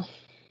I don't know.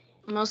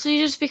 Mostly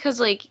just because,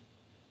 like,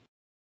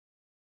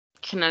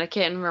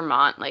 Connecticut and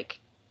Vermont, like,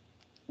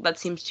 that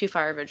seems too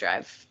far of a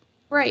drive.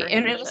 Right,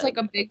 and it was like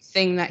a big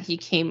thing that he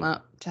came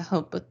up to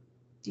help with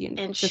the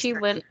And she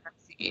went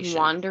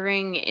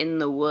wandering in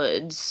the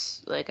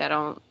woods. Like, I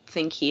don't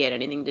think he had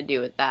anything to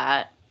do with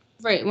that.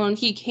 Right, well,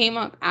 he came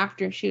up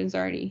after she had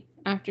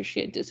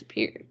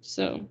disappeared,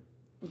 so.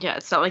 Yeah,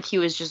 it's not like he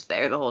was just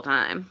there the whole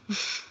time.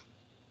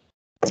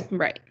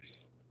 Right.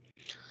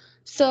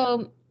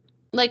 So,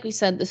 like we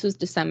said, this was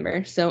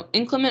December, so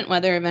inclement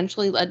weather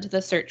eventually led to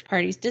the search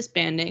party's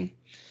disbanding,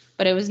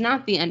 but it was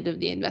not the end of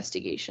the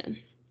investigation.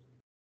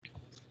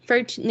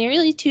 For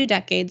nearly 2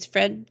 decades,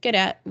 Fred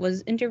Gadet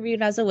was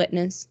interviewed as a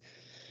witness,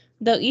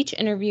 though each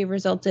interview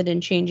resulted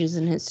in changes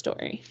in his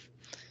story.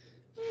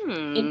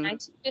 In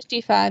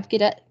 1955,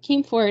 Gadet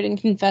came forward and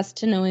confessed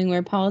to knowing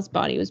where Paula's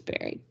body was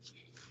buried.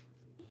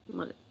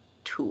 What a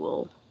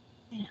tool.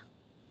 Yeah.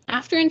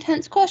 After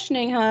intense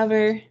questioning,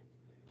 however,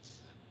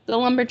 the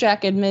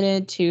lumberjack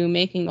admitted to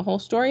making the whole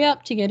story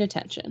up to get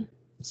attention.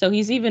 So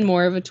he's even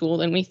more of a tool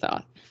than we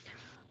thought.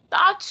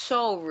 That's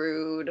so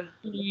rude.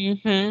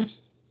 Mm-hmm.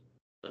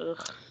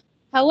 Ugh.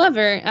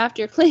 However,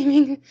 after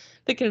claiming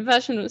the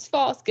confession was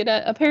false,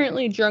 Gadet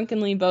apparently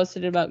drunkenly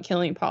boasted about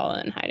killing Paula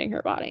and hiding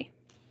her body.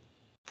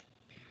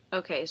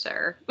 Okay,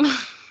 sir.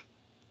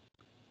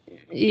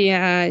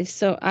 Yeah,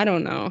 so I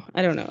don't know.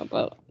 I don't know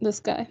about this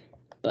guy,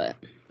 but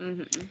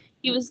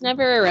he was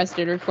never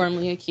arrested or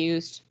formally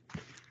accused.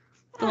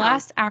 The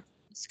last actual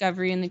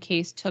discovery in the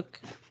case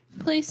took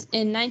place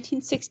in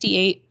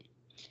 1968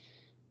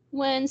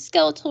 when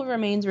skeletal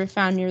remains were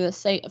found near the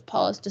site of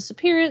Paula's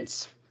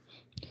disappearance.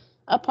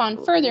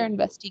 Upon further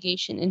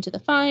investigation into the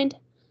find,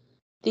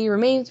 the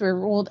remains were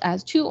ruled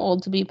as too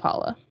old to be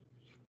Paula.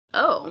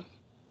 Oh.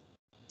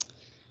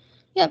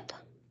 Yep.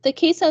 The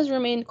case has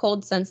remained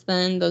cold since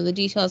then, though the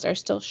details are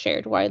still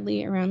shared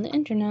widely around the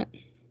internet.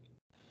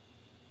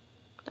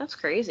 That's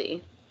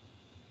crazy.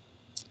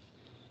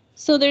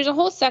 So there's a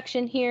whole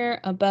section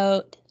here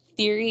about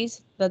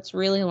theories that's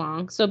really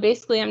long. So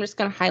basically, I'm just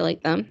going to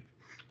highlight them.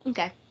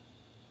 Okay.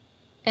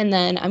 And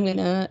then I'm going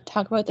to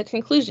talk about the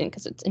conclusion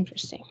because it's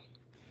interesting.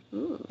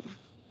 Ooh.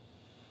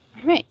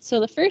 All right. So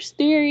the first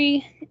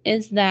theory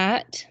is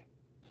that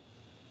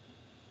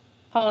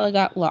Paula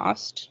got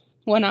lost,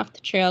 went off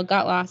the trail,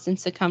 got lost, and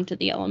succumbed to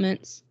the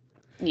elements.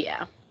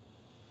 Yeah.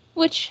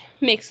 Which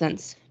makes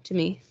sense to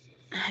me.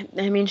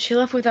 I mean, she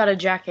left without a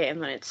jacket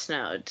and then it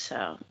snowed,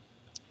 so.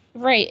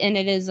 Right, and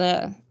it's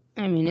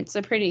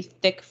a pretty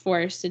thick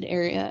forested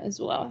area as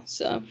well,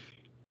 so.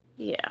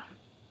 Yeah.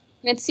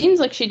 It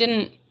seems like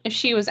if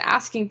she was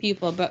asking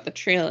people about the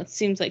trail, it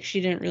seems like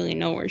she didn't really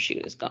know where she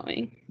was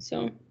going,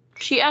 so.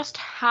 She asked,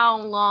 how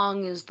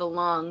long is the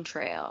long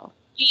trail?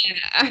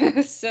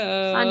 Yeah,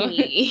 so.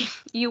 Funny.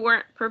 You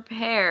weren't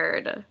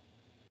prepared.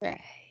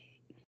 Right.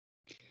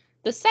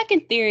 The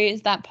second theory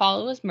is that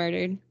Paula was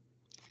murdered.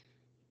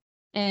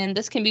 And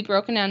this can be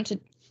broken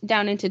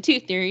down into 2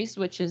 theories,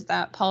 which is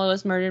that Paula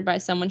was murdered by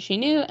someone she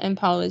knew and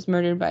Paula was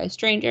murdered by a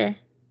stranger.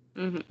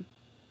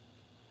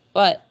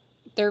 But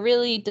there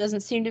really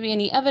doesn't seem to be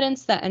any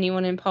evidence that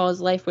anyone in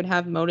Paula's life would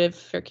have motive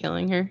for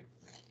killing her.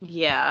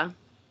 Yeah.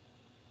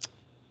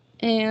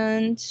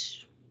 And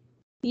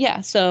yeah,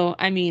 so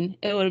I mean,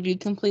 it would be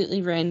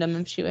completely random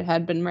if she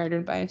had been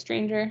murdered by a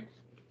stranger.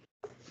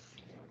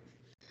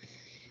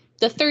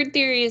 The third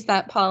theory is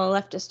that Paula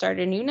left to start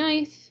a new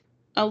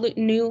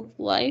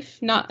life,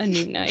 not a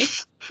new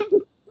knife.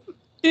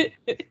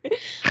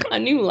 A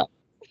new life.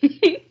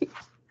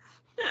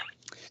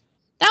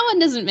 That one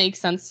doesn't make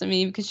sense to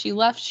me because she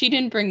left. She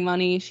didn't bring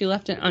money. She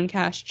left an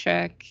uncashed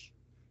check.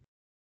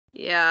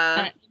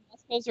 Yeah.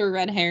 Those were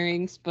red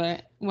herrings,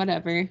 but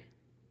whatever.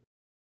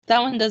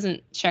 That one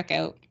doesn't check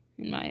out,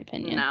 in my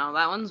opinion. No,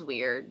 that one's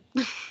weird.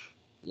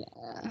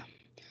 Yeah.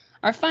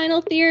 Our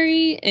final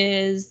theory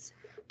is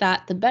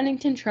that the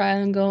Bennington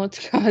Triangle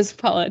caused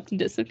Paula to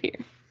disappear.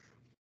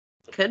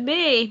 Could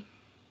be.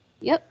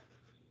 Yep.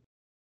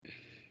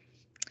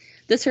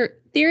 This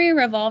theory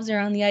revolves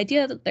around the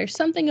idea that there's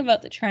something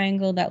about the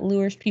triangle that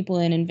lures people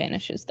in and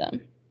vanishes them.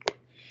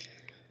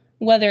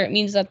 Whether it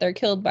means that they're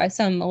killed by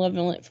some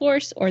malevolent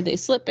force or they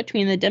slip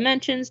between the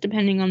dimensions,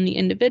 depending on the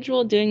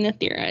individual doing the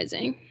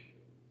theorizing.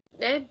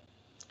 I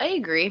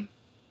agree.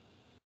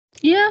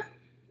 Yeah.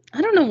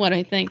 I don't know what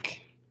I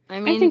think. I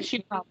mean, I think she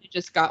probably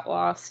just got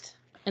lost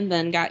and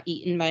then got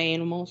eaten by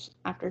animals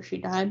after she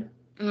died.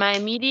 My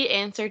immediate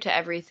answer to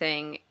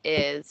everything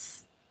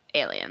is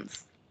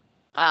aliens.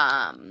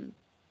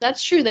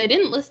 That's true. They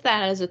didn't list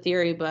that as a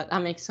theory, but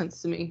that makes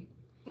sense to me.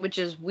 Which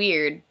is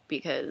weird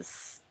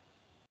because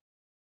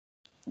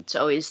it's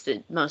always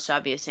the most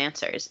obvious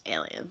answer is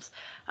aliens.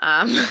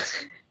 I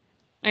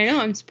know.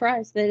 I'm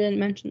surprised they didn't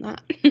mention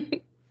that.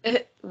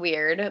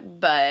 Weird,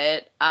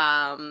 but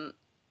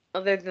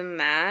other than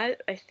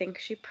that, I think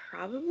she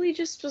probably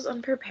just was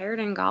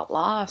unprepared and got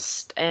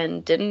lost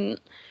and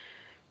didn't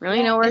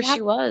really know where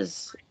she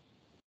was.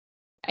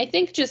 I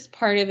think just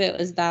part of it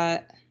was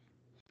that,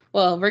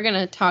 well, we're going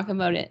to talk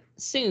about it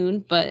soon,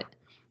 but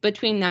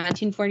between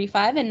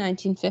 1945 and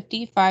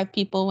 1950, 5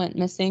 people went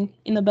missing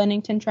in the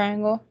Bennington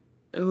Triangle.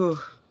 Ooh.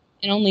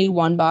 And only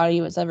one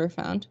body was ever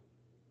found.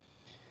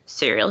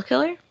 Serial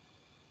killer?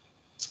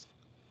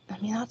 I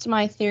mean, that's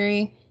my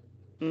theory,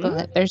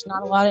 but there's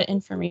not a lot of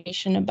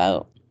information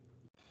about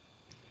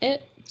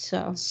it,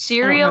 so.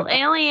 Serial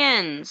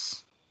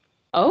aliens!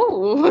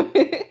 Oh!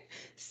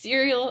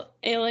 Serial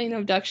alien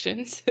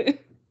abductions.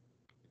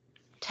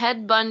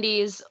 Ted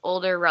Bundy's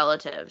older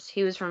relatives.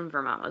 He was from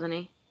Vermont, wasn't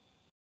he?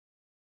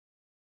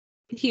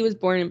 He was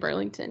born in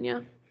Burlington,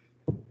 yeah.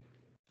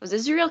 Was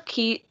Israel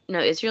Keyes?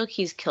 No, Israel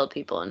Keyes killed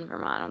people in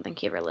Vermont. I don't think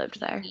he ever lived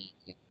there.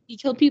 He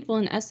killed people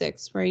in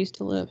Essex, where I used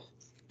to live.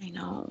 I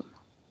know.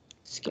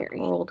 Scary.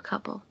 Old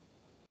couple.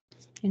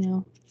 I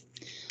know.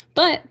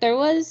 But there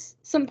was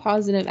some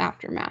positive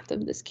aftermath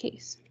of this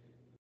case.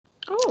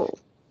 Oh.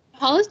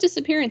 Paula's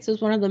disappearance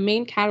was one of the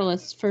main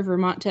catalysts for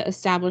Vermont to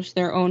establish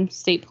their own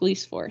state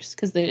police force,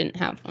 because they didn't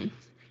have one.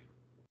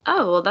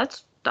 Oh, well,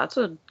 that's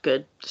a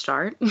good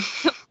start.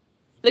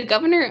 The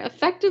governor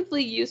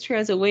effectively used her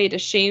as a way to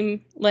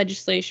shame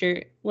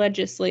legislature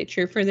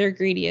for their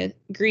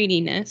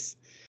greediness.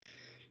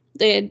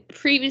 They had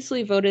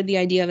previously voted the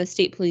idea of a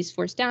state police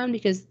force down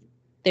because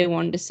they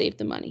wanted to save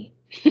the money.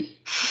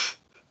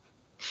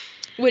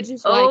 Which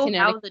is why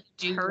Connecticut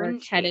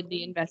headed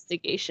the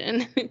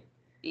investigation.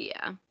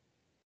 Yeah.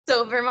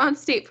 So Vermont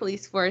State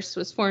Police Force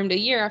was formed a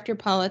year after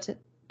Paula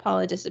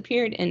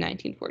disappeared in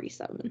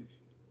 1947.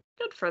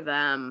 Good for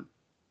them.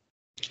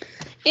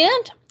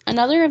 And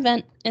another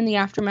event in the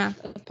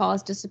aftermath of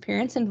Paula's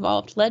disappearance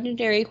involved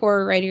legendary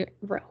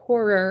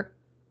horror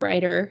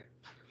writer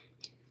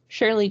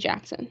Shirley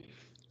Jackson.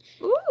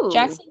 Ooh.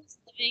 Jackson was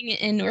living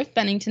in North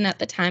Bennington at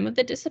the time of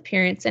the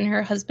disappearance, and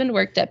her husband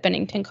worked at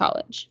Bennington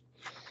College.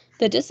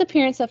 The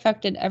disappearance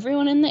affected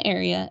everyone in the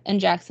area, and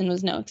Jackson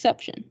was no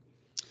exception.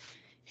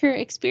 Her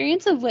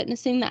experience of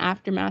witnessing the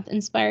aftermath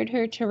inspired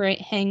her to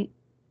write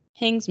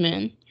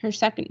Hangsman, her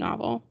second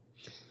novel,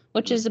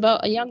 which is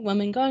about a young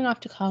woman going off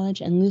to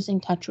college and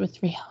losing touch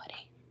with reality.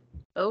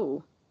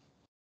 Oh.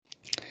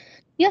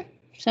 Yeah,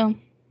 so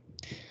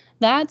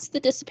that's the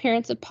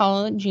disappearance of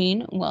Paula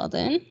Jean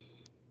Weldon.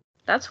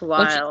 That's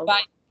wild. Which is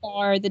by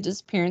far the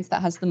disappearance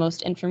that has the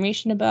most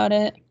information about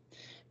it.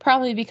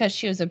 Probably because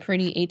she was a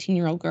pretty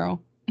 18-year-old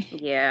girl.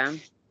 Yeah.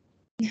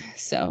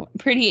 So,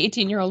 pretty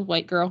 18-year-old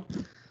white girl.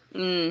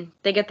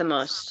 They get the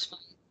most.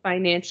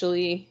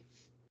 Financially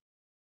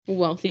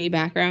wealthy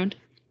background.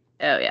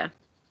 Oh, yeah.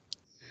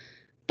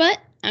 But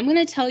I'm going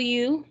to tell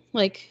you,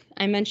 like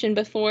I mentioned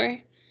before,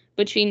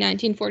 between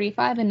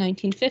 1945 and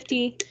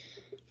 1950,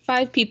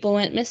 5 people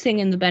went missing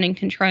in the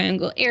Bennington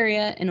Triangle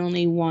area, and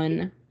only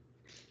one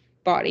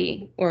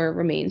body or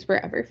remains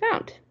were ever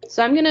found.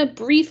 So I'm going to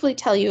briefly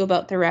tell you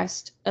about the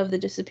rest of the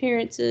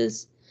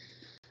disappearances.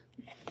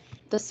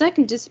 The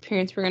second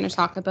disappearance we're going to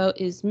talk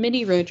about is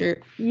Mitty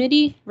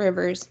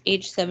Rivers,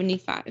 age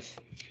 75.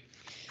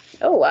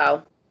 Oh,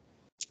 wow.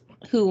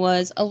 Who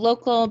was a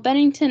local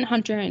Bennington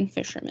hunter and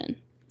fisherman.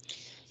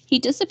 He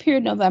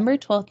disappeared November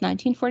 12,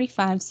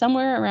 1945,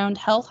 somewhere around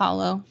Hell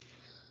Hollow,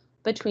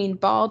 between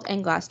Bald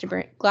and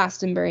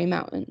Glastonbury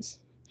Mountains.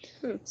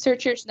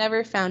 Searchers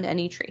never found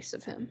any trace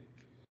of him.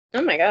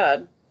 Oh my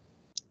god.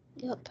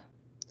 Yep.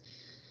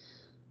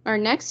 Our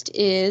next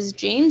is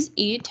James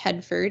E.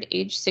 Tedford,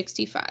 age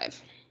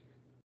 65.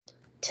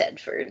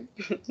 Tedford.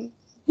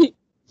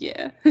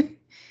 Yeah.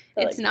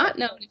 It's not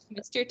known if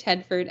Mr.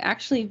 Tedford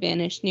actually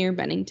vanished near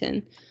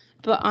Bennington,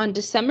 but on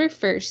December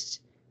 1st,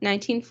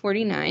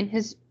 1949,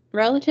 his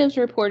relatives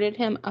reported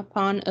him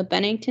upon a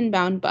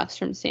Bennington-bound bus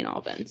from St.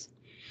 Albans.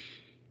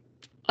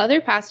 Other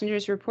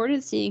passengers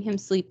reported seeing him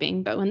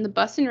sleeping, but when the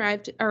bus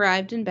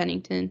arrived in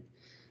Bennington,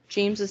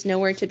 James was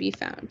nowhere to be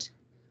found.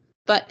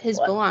 But his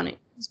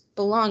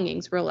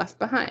belongings were left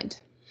behind.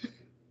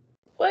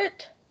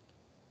 What?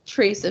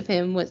 Trace of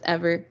him was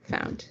ever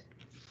found.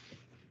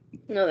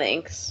 No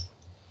thanks.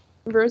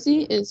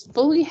 Rosie is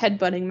fully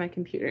headbutting my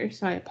computer,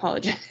 so I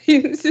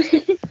apologize.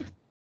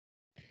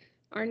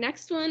 Our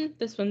next one,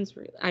 this one's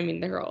really, I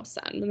mean, they're all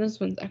sad, but this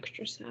one's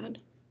extra sad.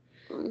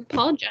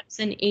 Paul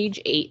Jepson, age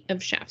 8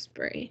 of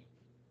Shaftesbury.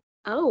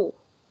 Oh.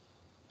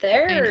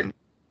 They're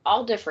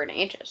all different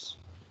ages.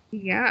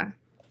 Yeah.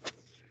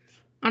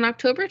 On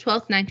October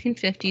 12th,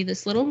 1950,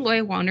 this little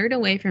boy wandered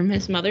away from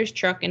his mother's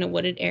truck in a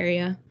wooded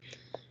area,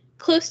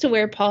 close to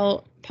where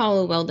Paula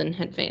Weldon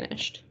had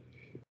vanished.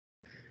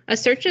 A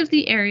search of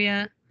the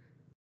area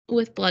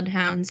with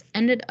bloodhounds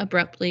ended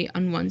abruptly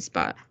on one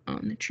spot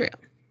on the trail.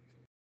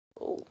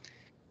 Oh.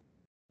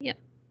 Yep.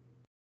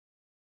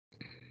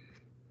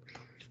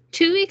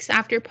 2 weeks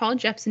after Paul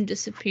Jepson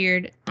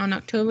disappeared on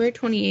October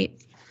 28,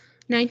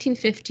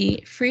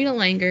 1950, Frida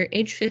Langer,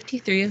 age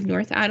 53 of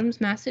North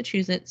Adams,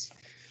 Massachusetts,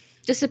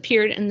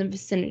 disappeared in the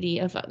vicinity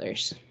of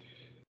others.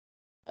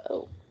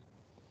 Oh.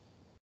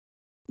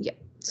 Yeah.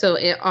 So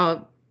it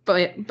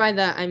by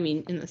that I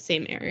mean in the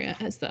same area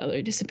as the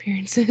other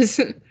disappearances.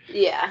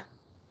 Yeah.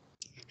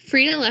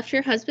 Frida left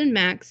her husband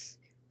Max,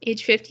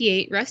 age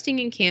 58, resting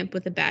in camp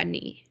with a bad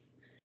knee.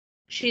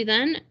 She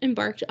then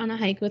embarked on a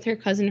hike with her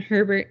cousin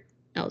Herbert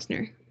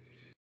Elsner.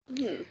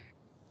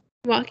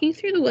 Walking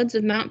through the woods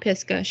of Mount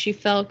Pisgah, she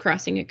fell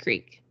crossing a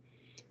creek.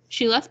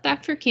 She left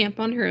back for camp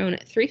on her own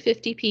at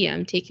 3:50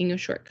 p.m., taking a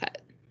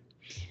shortcut.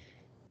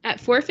 At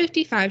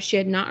 4:55, she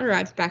had not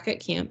arrived back at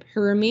camp.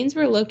 Her remains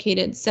were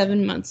located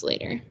 7 months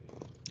later.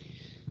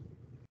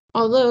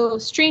 Although,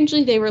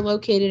 strangely, they were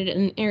located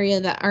in an area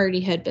that already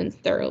had been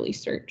thoroughly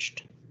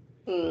searched.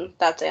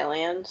 That's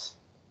aliens.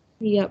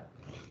 Yep.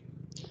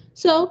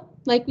 So,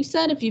 like we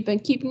said, if you've been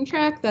keeping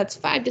track, that's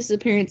 5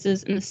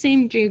 disappearances in the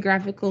same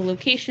geographical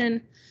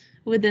location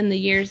within the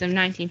years of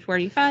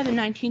 1945 and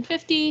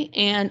 1950,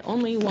 and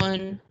only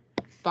one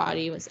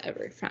body was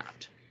ever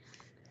found.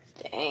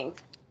 Dang.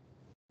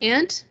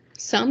 And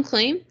some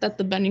claim that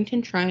the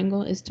Bennington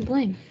Triangle is to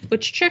blame,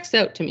 which checks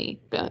out to me,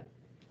 but...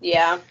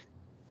 Yeah.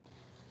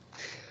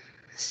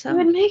 So, it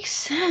would make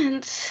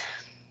sense.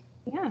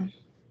 Yeah.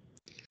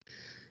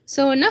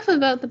 So enough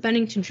about the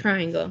Bennington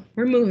Triangle.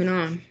 We're moving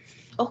on.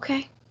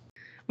 Okay.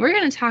 We're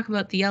going to talk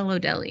about the Yellow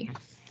Deli.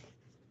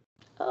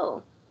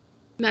 Oh.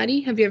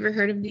 Maddie, have you ever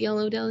heard of the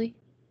Yellow Deli?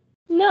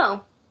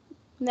 No.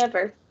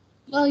 Never.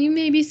 Well, you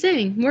may be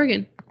saying,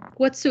 Morgan,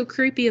 what's so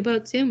creepy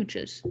about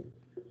sandwiches?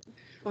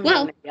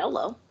 Well,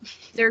 yellow.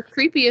 They're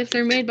creepy if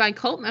they're made by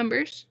cult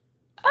members.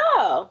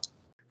 Oh.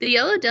 The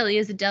Yellow Deli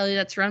is a deli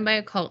that's run by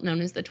a cult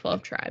known as the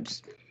 12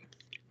 Tribes.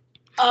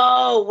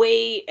 Oh,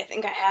 wait. I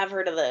think I have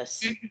heard of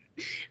this.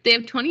 They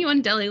have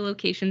 21 deli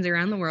locations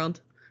around the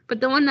world, but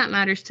the one that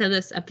matters to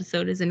this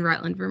episode is in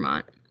Rutland,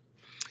 Vermont.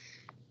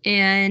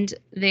 And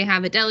they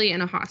have a deli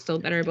and a hostel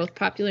that are both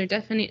popular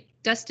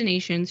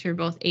destinations for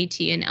both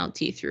AT and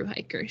LT thru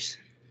hikers.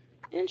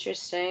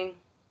 Interesting.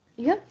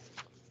 Yep.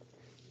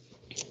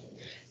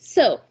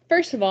 So,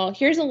 first of all,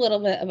 here's a little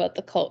bit about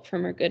the cult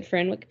from our good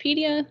friend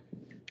Wikipedia.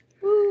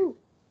 Woo.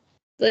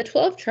 The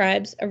 12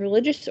 Tribes, a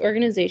religious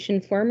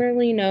organization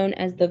formerly known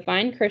as the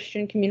Vine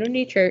Christian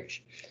Community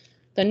Church,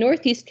 the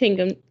Northeast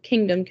Kingdom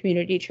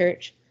Community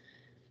Church,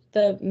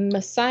 the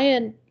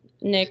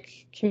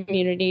Messianic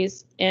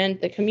Communities, and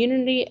the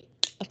Community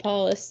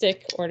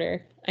Apostolic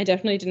Order. I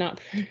definitely did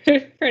not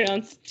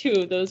pronounce 2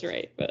 of those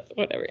right, but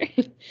whatever.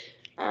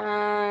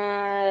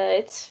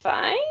 It's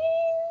fine.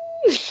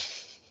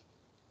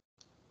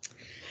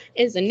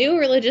 Is a new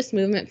religious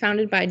movement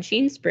founded by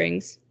Gene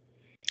Springs,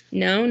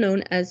 now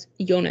known as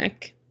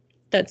Yonek,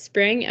 that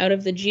sprang out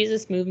of the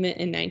Jesus movement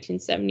in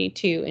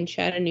 1972 in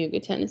Chattanooga,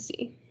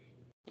 Tennessee.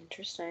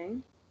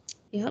 Interesting.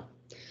 Yep.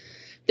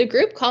 The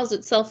group calls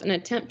itself an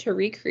attempt to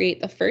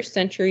recreate the first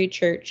century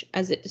church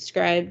as it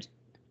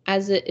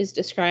is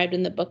described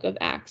in the book of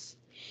Acts.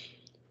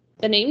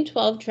 The name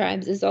 12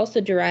 Tribes is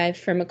also derived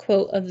from a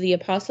quote of the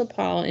Apostle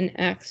Paul in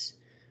Acts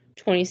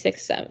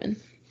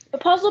 26:7.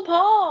 Apostle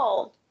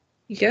Paul!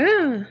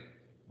 Yeah.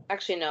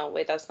 Actually, no.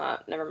 Wait, that's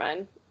not. Never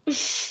mind.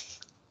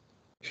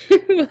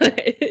 What?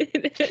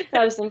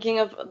 I was thinking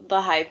of the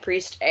high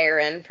priest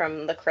Aaron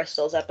from the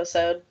Crystals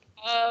episode.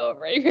 Oh,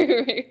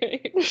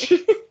 right.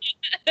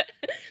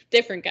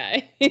 Different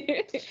guy.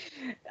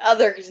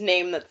 Other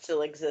name that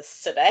still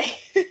exists today.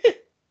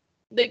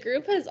 The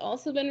group has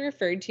also been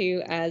referred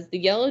to as the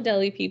Yellow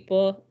Deli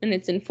people, and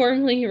it's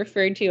informally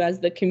referred to as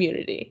the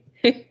community.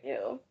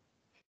 Ew.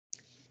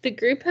 The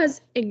group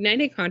has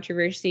ignited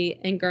controversy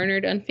and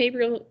garnered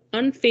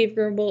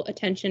unfavorable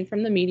attention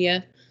from the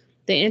media,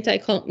 the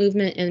anti-cult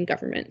movement, and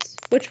governments,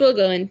 which we'll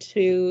go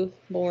into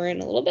more in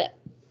a little bit.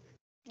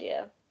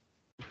 Yeah.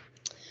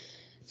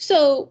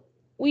 So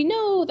we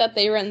know that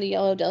they run the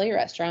Yellow Deli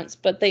restaurants,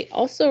 but they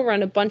also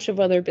run a bunch of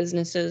other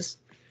businesses,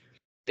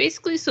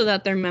 basically so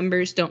that their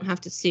members don't have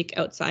to seek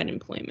outside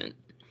employment.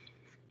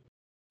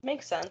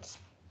 Makes sense.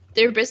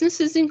 Their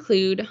businesses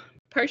include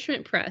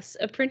Parchment Press,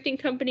 a printing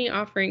company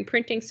offering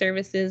printing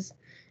services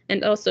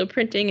and also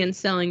printing and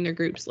selling their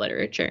group's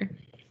literature.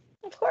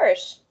 Of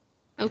course.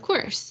 Of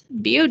course,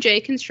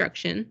 BOJ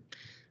Construction,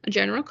 a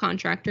general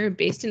contractor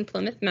based in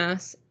Plymouth,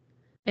 Mass,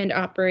 and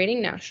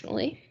operating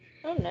nationally.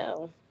 Oh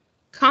no.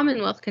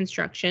 Commonwealth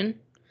Construction,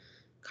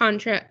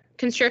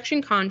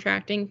 construction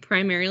contracting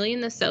primarily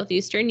in the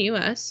southeastern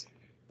U.S.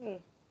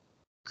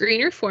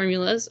 Greener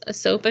Formulas, a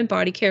soap and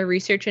body care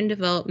research and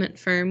development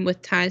firm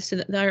with ties to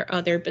their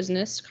other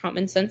business,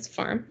 Common Sense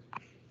Farm.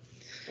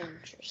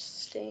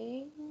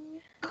 Interesting.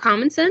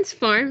 Common Sense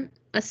Farm,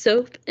 a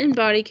soap and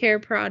body care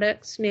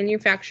products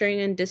manufacturing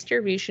and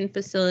distribution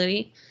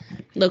facility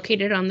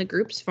located on the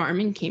group's farm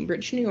in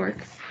Cambridge, New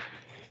York.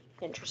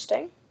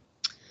 Interesting.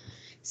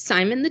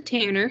 Simon the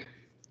Tanner,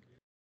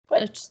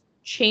 What? a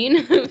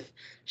chain of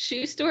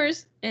shoe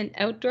stores and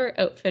outdoor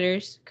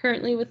outfitters,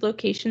 currently with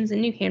locations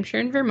in New Hampshire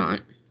and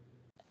Vermont.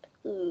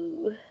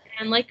 Ooh.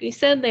 And like we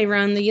said, they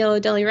run the Yellow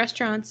Deli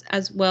restaurants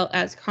as well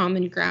as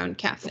Common Ground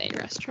Cafe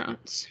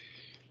restaurants.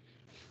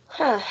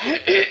 Huh.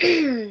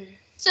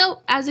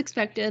 So, as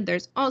expected,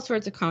 there's all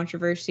sorts of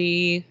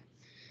controversy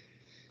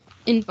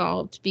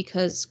involved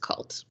because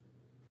cult.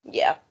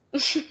 Yeah.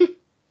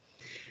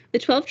 The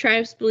 12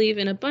 tribes believe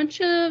in a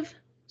bunch of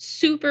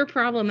super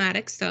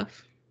problematic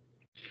stuff.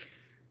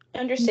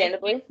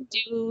 Understandably.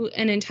 Do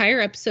an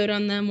entire episode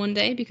on them one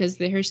day because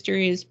their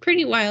history is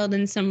pretty wild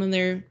and some of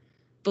their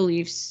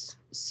beliefs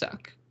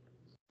suck.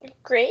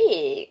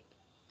 Great.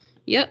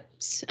 Yep,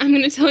 I'm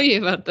going to tell you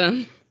about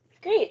them.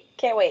 Great.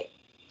 Can't wait.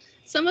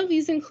 Some of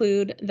these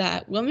include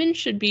that women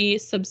should be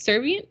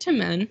subservient to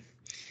men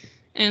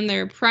and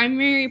their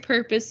primary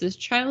purpose is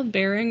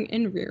childbearing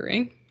and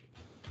rearing.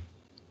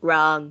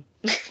 Wrong.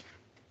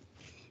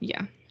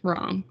 Yeah,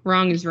 wrong.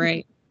 Wrong is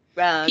right.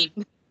 Wrong.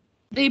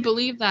 They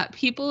believe that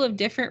people of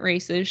different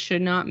races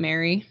should not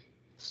marry.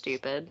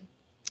 Stupid.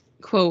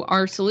 Quote,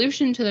 our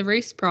solution to the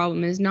race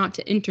problem is not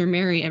to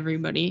intermarry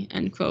everybody,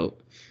 end quote.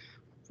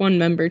 One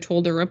member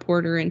told a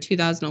reporter in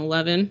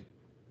 2011.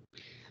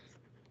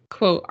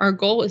 Quote, our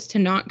goal is to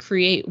not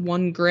create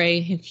one gray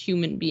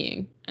human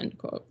being, end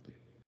quote.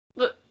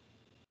 But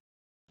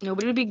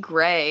nobody would be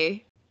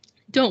gray.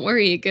 Don't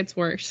worry, it gets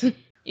worse.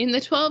 In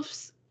the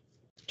 12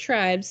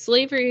 tribes,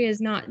 slavery is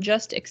not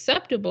just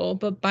acceptable,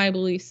 but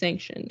biblically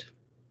sanctioned.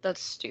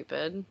 That's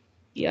stupid.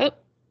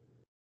 Yep.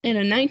 In a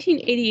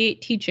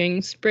 1988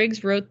 teaching,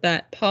 Spriggs wrote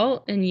that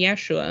Paul and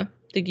Yeshua,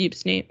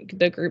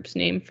 the group's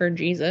name for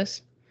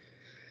Jesus,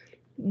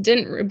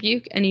 didn't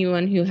rebuke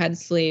anyone who had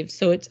slaves,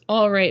 so it's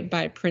all right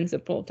by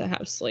principle to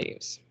have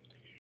slaves.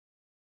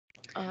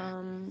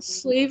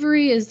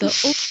 Slavery is the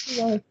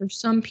only way for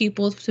some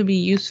people to be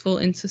useful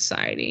in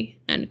society,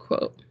 end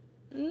quote.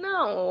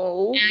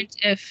 No. And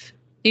if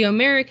the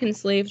American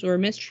slaves were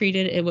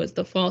mistreated, it was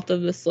the fault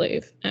of the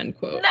slave, end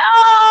quote. No!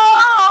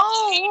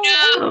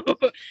 No!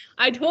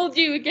 I told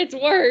you it gets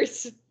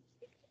worse.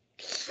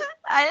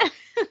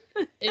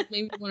 It made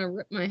me want to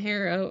rip my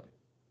hair out.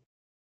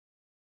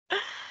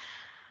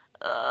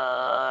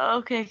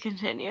 Okay,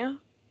 continue.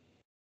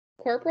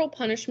 Corporal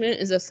punishment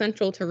is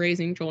essential to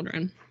raising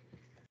children.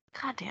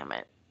 God damn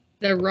it.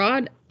 The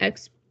rod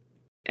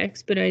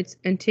expedites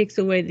and takes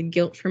away the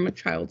guilt from a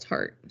child's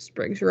heart,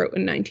 Spriggs wrote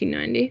in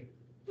 1990.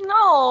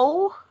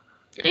 No.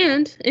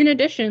 And, in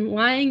addition,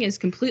 lying is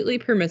completely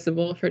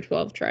permissible for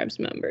 12 tribes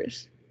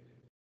members.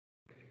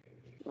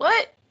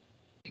 What?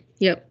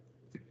 Yep.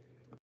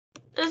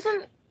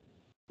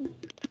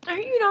 Are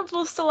you not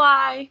supposed to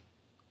lie?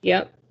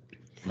 Yep.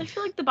 I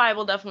feel like the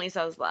Bible definitely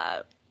says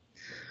that.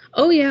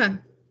 Oh, yeah.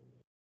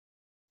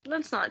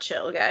 That's not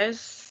chill,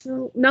 guys.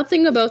 No,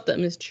 nothing about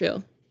them is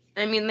chill.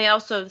 I mean, they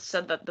also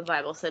said that the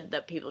Bible said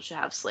that people should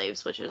have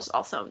slaves, which is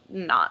also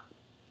not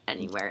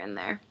anywhere in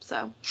there,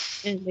 so.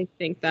 And they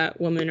think that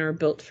women are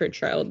built for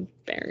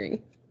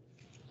childbearing.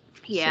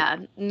 Yeah,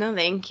 no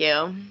thank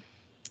you.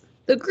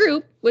 The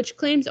group, which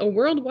claims a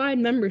worldwide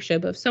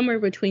membership of somewhere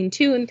between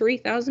 2,000 and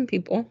 3,000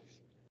 people,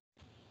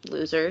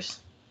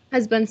 Losers.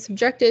 has been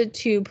subjected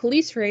to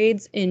police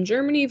raids in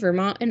Germany,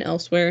 Vermont, and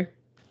elsewhere.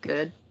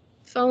 Good.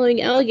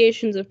 Following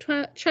allegations of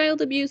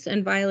child abuse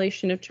and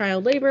violation of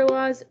child labor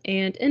laws,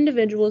 and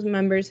individuals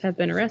members have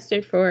been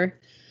arrested for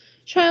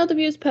child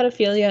abuse,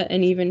 pedophilia,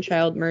 and even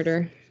child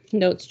murder,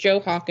 notes Joe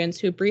Hawkins,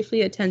 who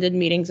briefly attended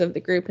meetings of the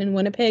group in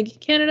Winnipeg,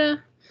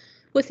 Canada,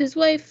 with his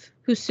wife,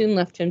 who soon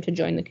left him to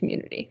join the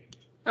community.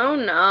 Oh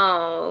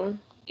no.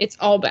 It's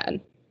all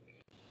bad.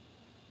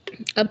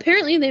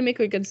 Apparently they make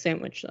a good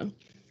sandwich, though.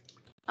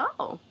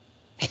 Oh.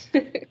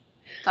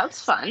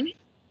 That's fun.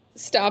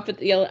 Stop at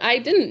the Yellow... I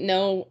didn't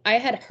know. I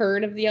had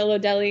heard of the Yellow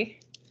Deli.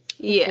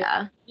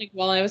 Yeah. Like,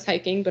 while I was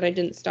hiking, but I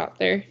didn't stop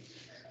there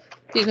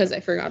because I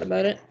forgot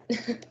about it.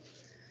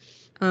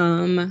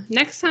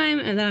 Next time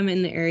that I'm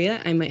in the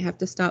area, I might have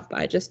to stop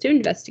by just to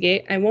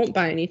investigate. I won't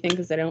buy anything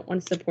because I don't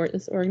want to support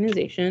this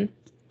organization.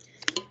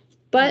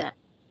 But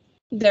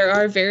there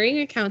are varying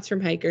accounts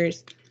from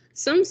hikers.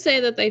 Some say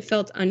that they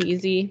felt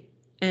uneasy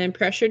and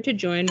pressured to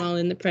join while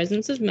in the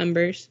presence of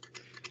members,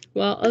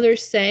 While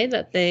others say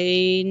that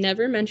they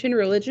never mentioned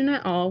religion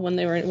at all when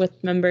they were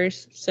with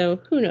members, so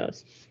who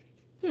knows?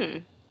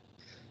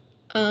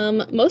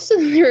 Most of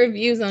the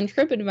reviews on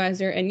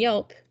TripAdvisor and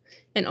Yelp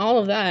and all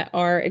of that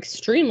are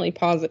extremely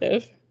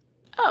positive.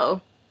 Oh.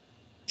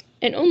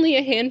 And only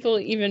a handful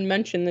even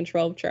mention the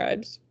 12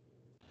 tribes.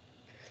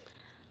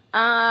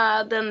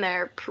 Then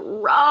they're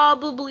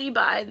probably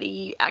by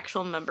the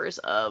actual members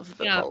of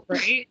the cult.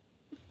 Right?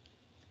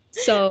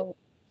 So,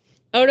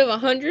 out of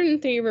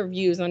 103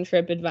 reviews on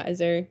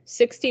TripAdvisor,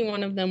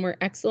 61 of them were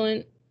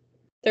excellent,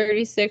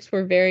 36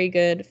 were very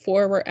good,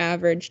 4 were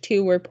average,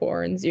 2 were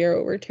poor, and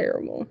 0 were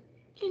terrible.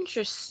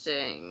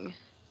 Interesting.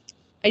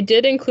 I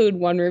did include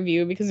one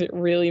review because it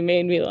really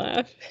made me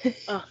laugh.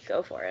 Oh,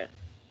 go for it.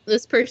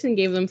 This person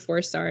gave them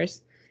 4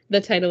 stars. The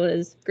title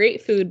is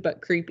Great Food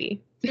But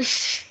Creepy.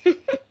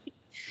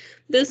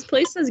 This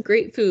place has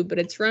great food, but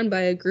it's run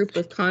by a group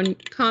of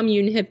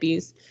commune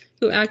hippies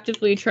who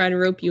actively try to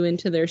rope you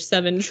into their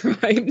 7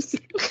 tribes.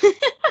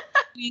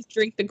 Please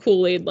drink the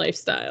Kool-Aid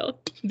lifestyle.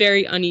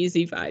 Very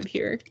uneasy vibe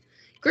here.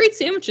 Great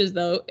sandwiches,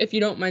 though, if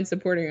you don't mind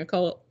supporting a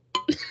cult.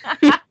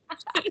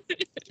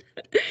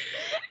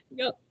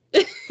 Yep.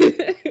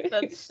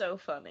 That's so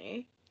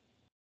funny.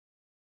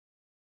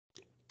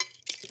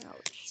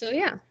 Ouch. So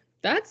yeah,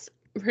 that's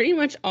pretty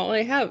much all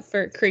I have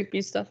for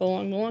creepy stuff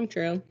along the Long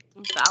Trail.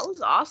 That was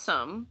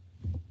awesome.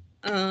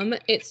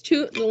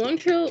 The Long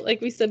Trail,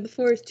 like we said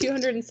before, is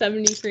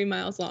 273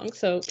 miles long.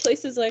 So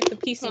places like the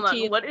PCT. Hold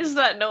on, what is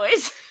that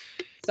noise?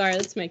 Sorry,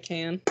 that's my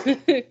can.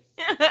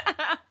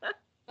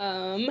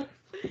 The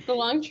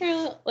Long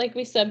Trail, like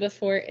we said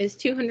before, is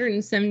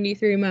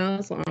 273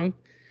 miles long.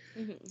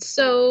 Mm-hmm.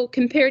 So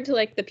compared to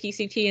like the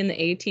PCT and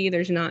the AT,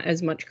 there's not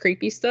as much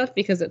creepy stuff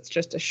because it's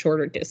just a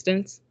shorter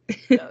distance.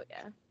 Oh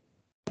yeah.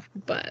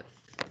 But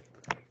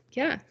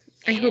yeah,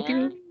 I hope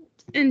you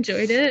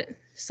enjoyed it.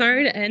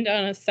 Sorry to end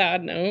on a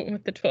sad note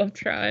with the 12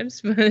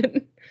 tribes,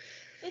 but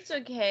it's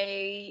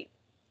okay.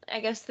 I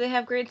guess they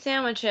have great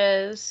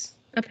sandwiches.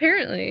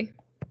 Apparently,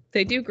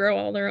 they do grow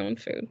all their own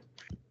food.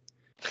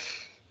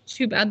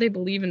 Too bad they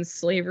believe in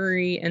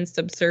slavery and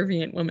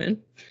subservient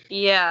women.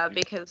 Yeah,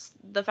 because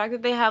the fact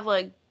that they have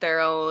like their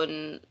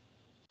own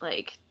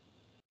like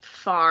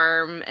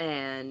farm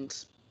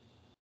and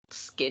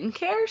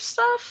skincare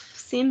stuff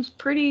seems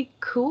pretty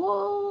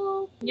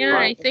cool. Yeah,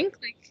 I think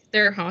like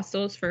their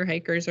hostels for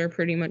hikers are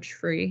pretty much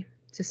free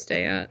to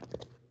stay at.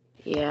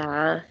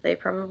 Yeah, they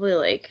probably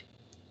like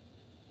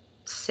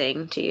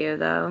sing to you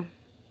though.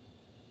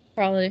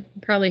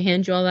 Probably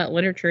hand you all that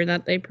literature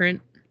that they print.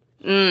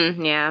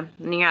 Yeah.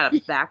 And you got a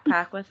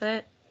backpack with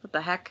it? What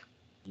the heck?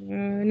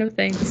 No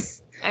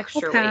thanks.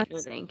 Extra weight, no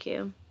thank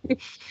you.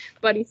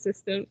 Buddy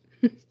system.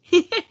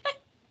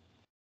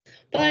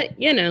 But,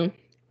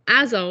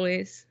 as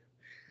always,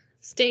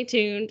 stay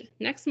tuned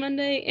next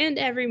Monday and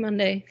every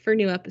Monday for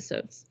new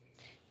episodes.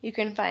 You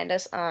can find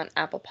us on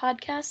Apple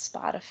Podcasts,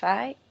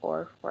 Spotify,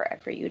 or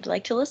wherever you'd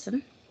like to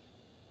listen.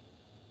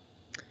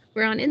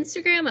 We're on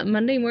Instagram at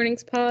Monday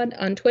Mornings Pod,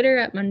 on Twitter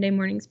at Monday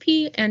Mornings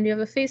P, and we have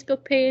a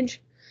Facebook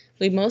page.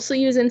 We mostly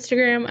use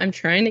Instagram. I'm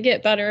trying to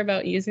get better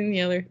about using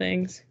the other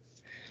things.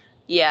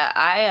 Yeah,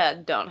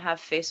 I don't have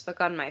Facebook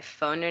on my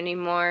phone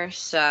anymore,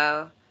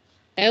 so...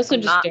 I also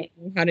don't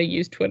know how to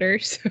use Twitter,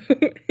 so...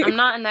 I'm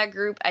not in that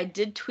group. I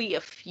did tweet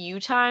a few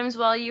times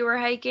while you were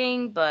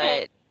hiking,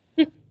 but...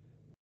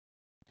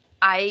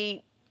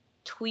 I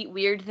tweet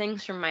weird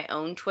things from my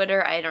own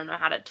Twitter. I don't know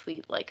how to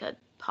tweet like a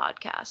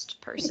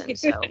podcast person,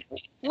 so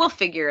we'll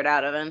figure it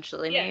out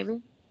eventually, maybe.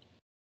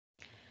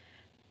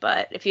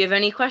 But if you have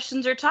any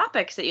questions or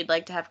topics that you'd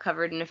like to have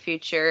covered in a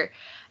future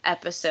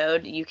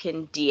episode, you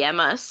can DM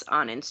us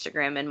on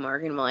Instagram and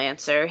Morgan will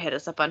answer. Hit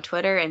us up on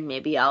Twitter and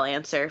maybe I'll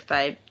answer if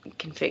I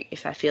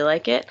feel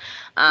like it.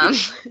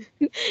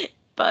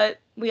 But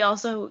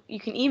you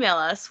can email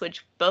us,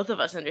 which both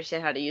of us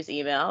understand how to use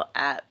email,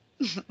 at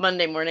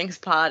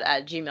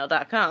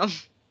mondaymorningspod@gmail.com.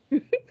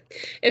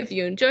 If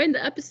you enjoyed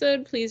the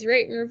episode, please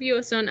rate and review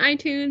us on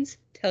iTunes.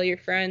 Tell your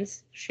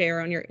friends. Share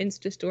on your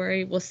Insta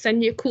story. We'll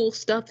send you cool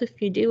stuff if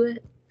you do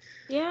it.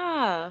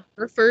 Yeah.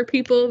 Refer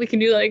people. We can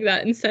do like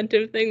that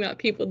incentive thing that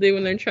people do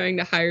when they're trying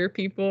to hire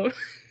people.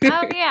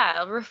 Oh,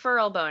 yeah. A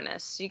referral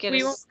bonus. We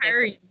won't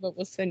hire you, but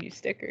we'll send you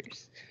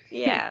stickers.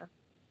 Yeah.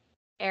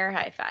 Air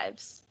high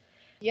fives.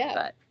 Yeah.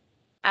 But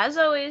as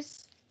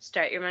always,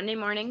 start your Monday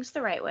mornings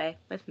the right way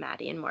with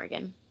Maddie and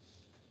Morgan.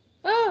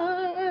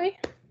 Bye.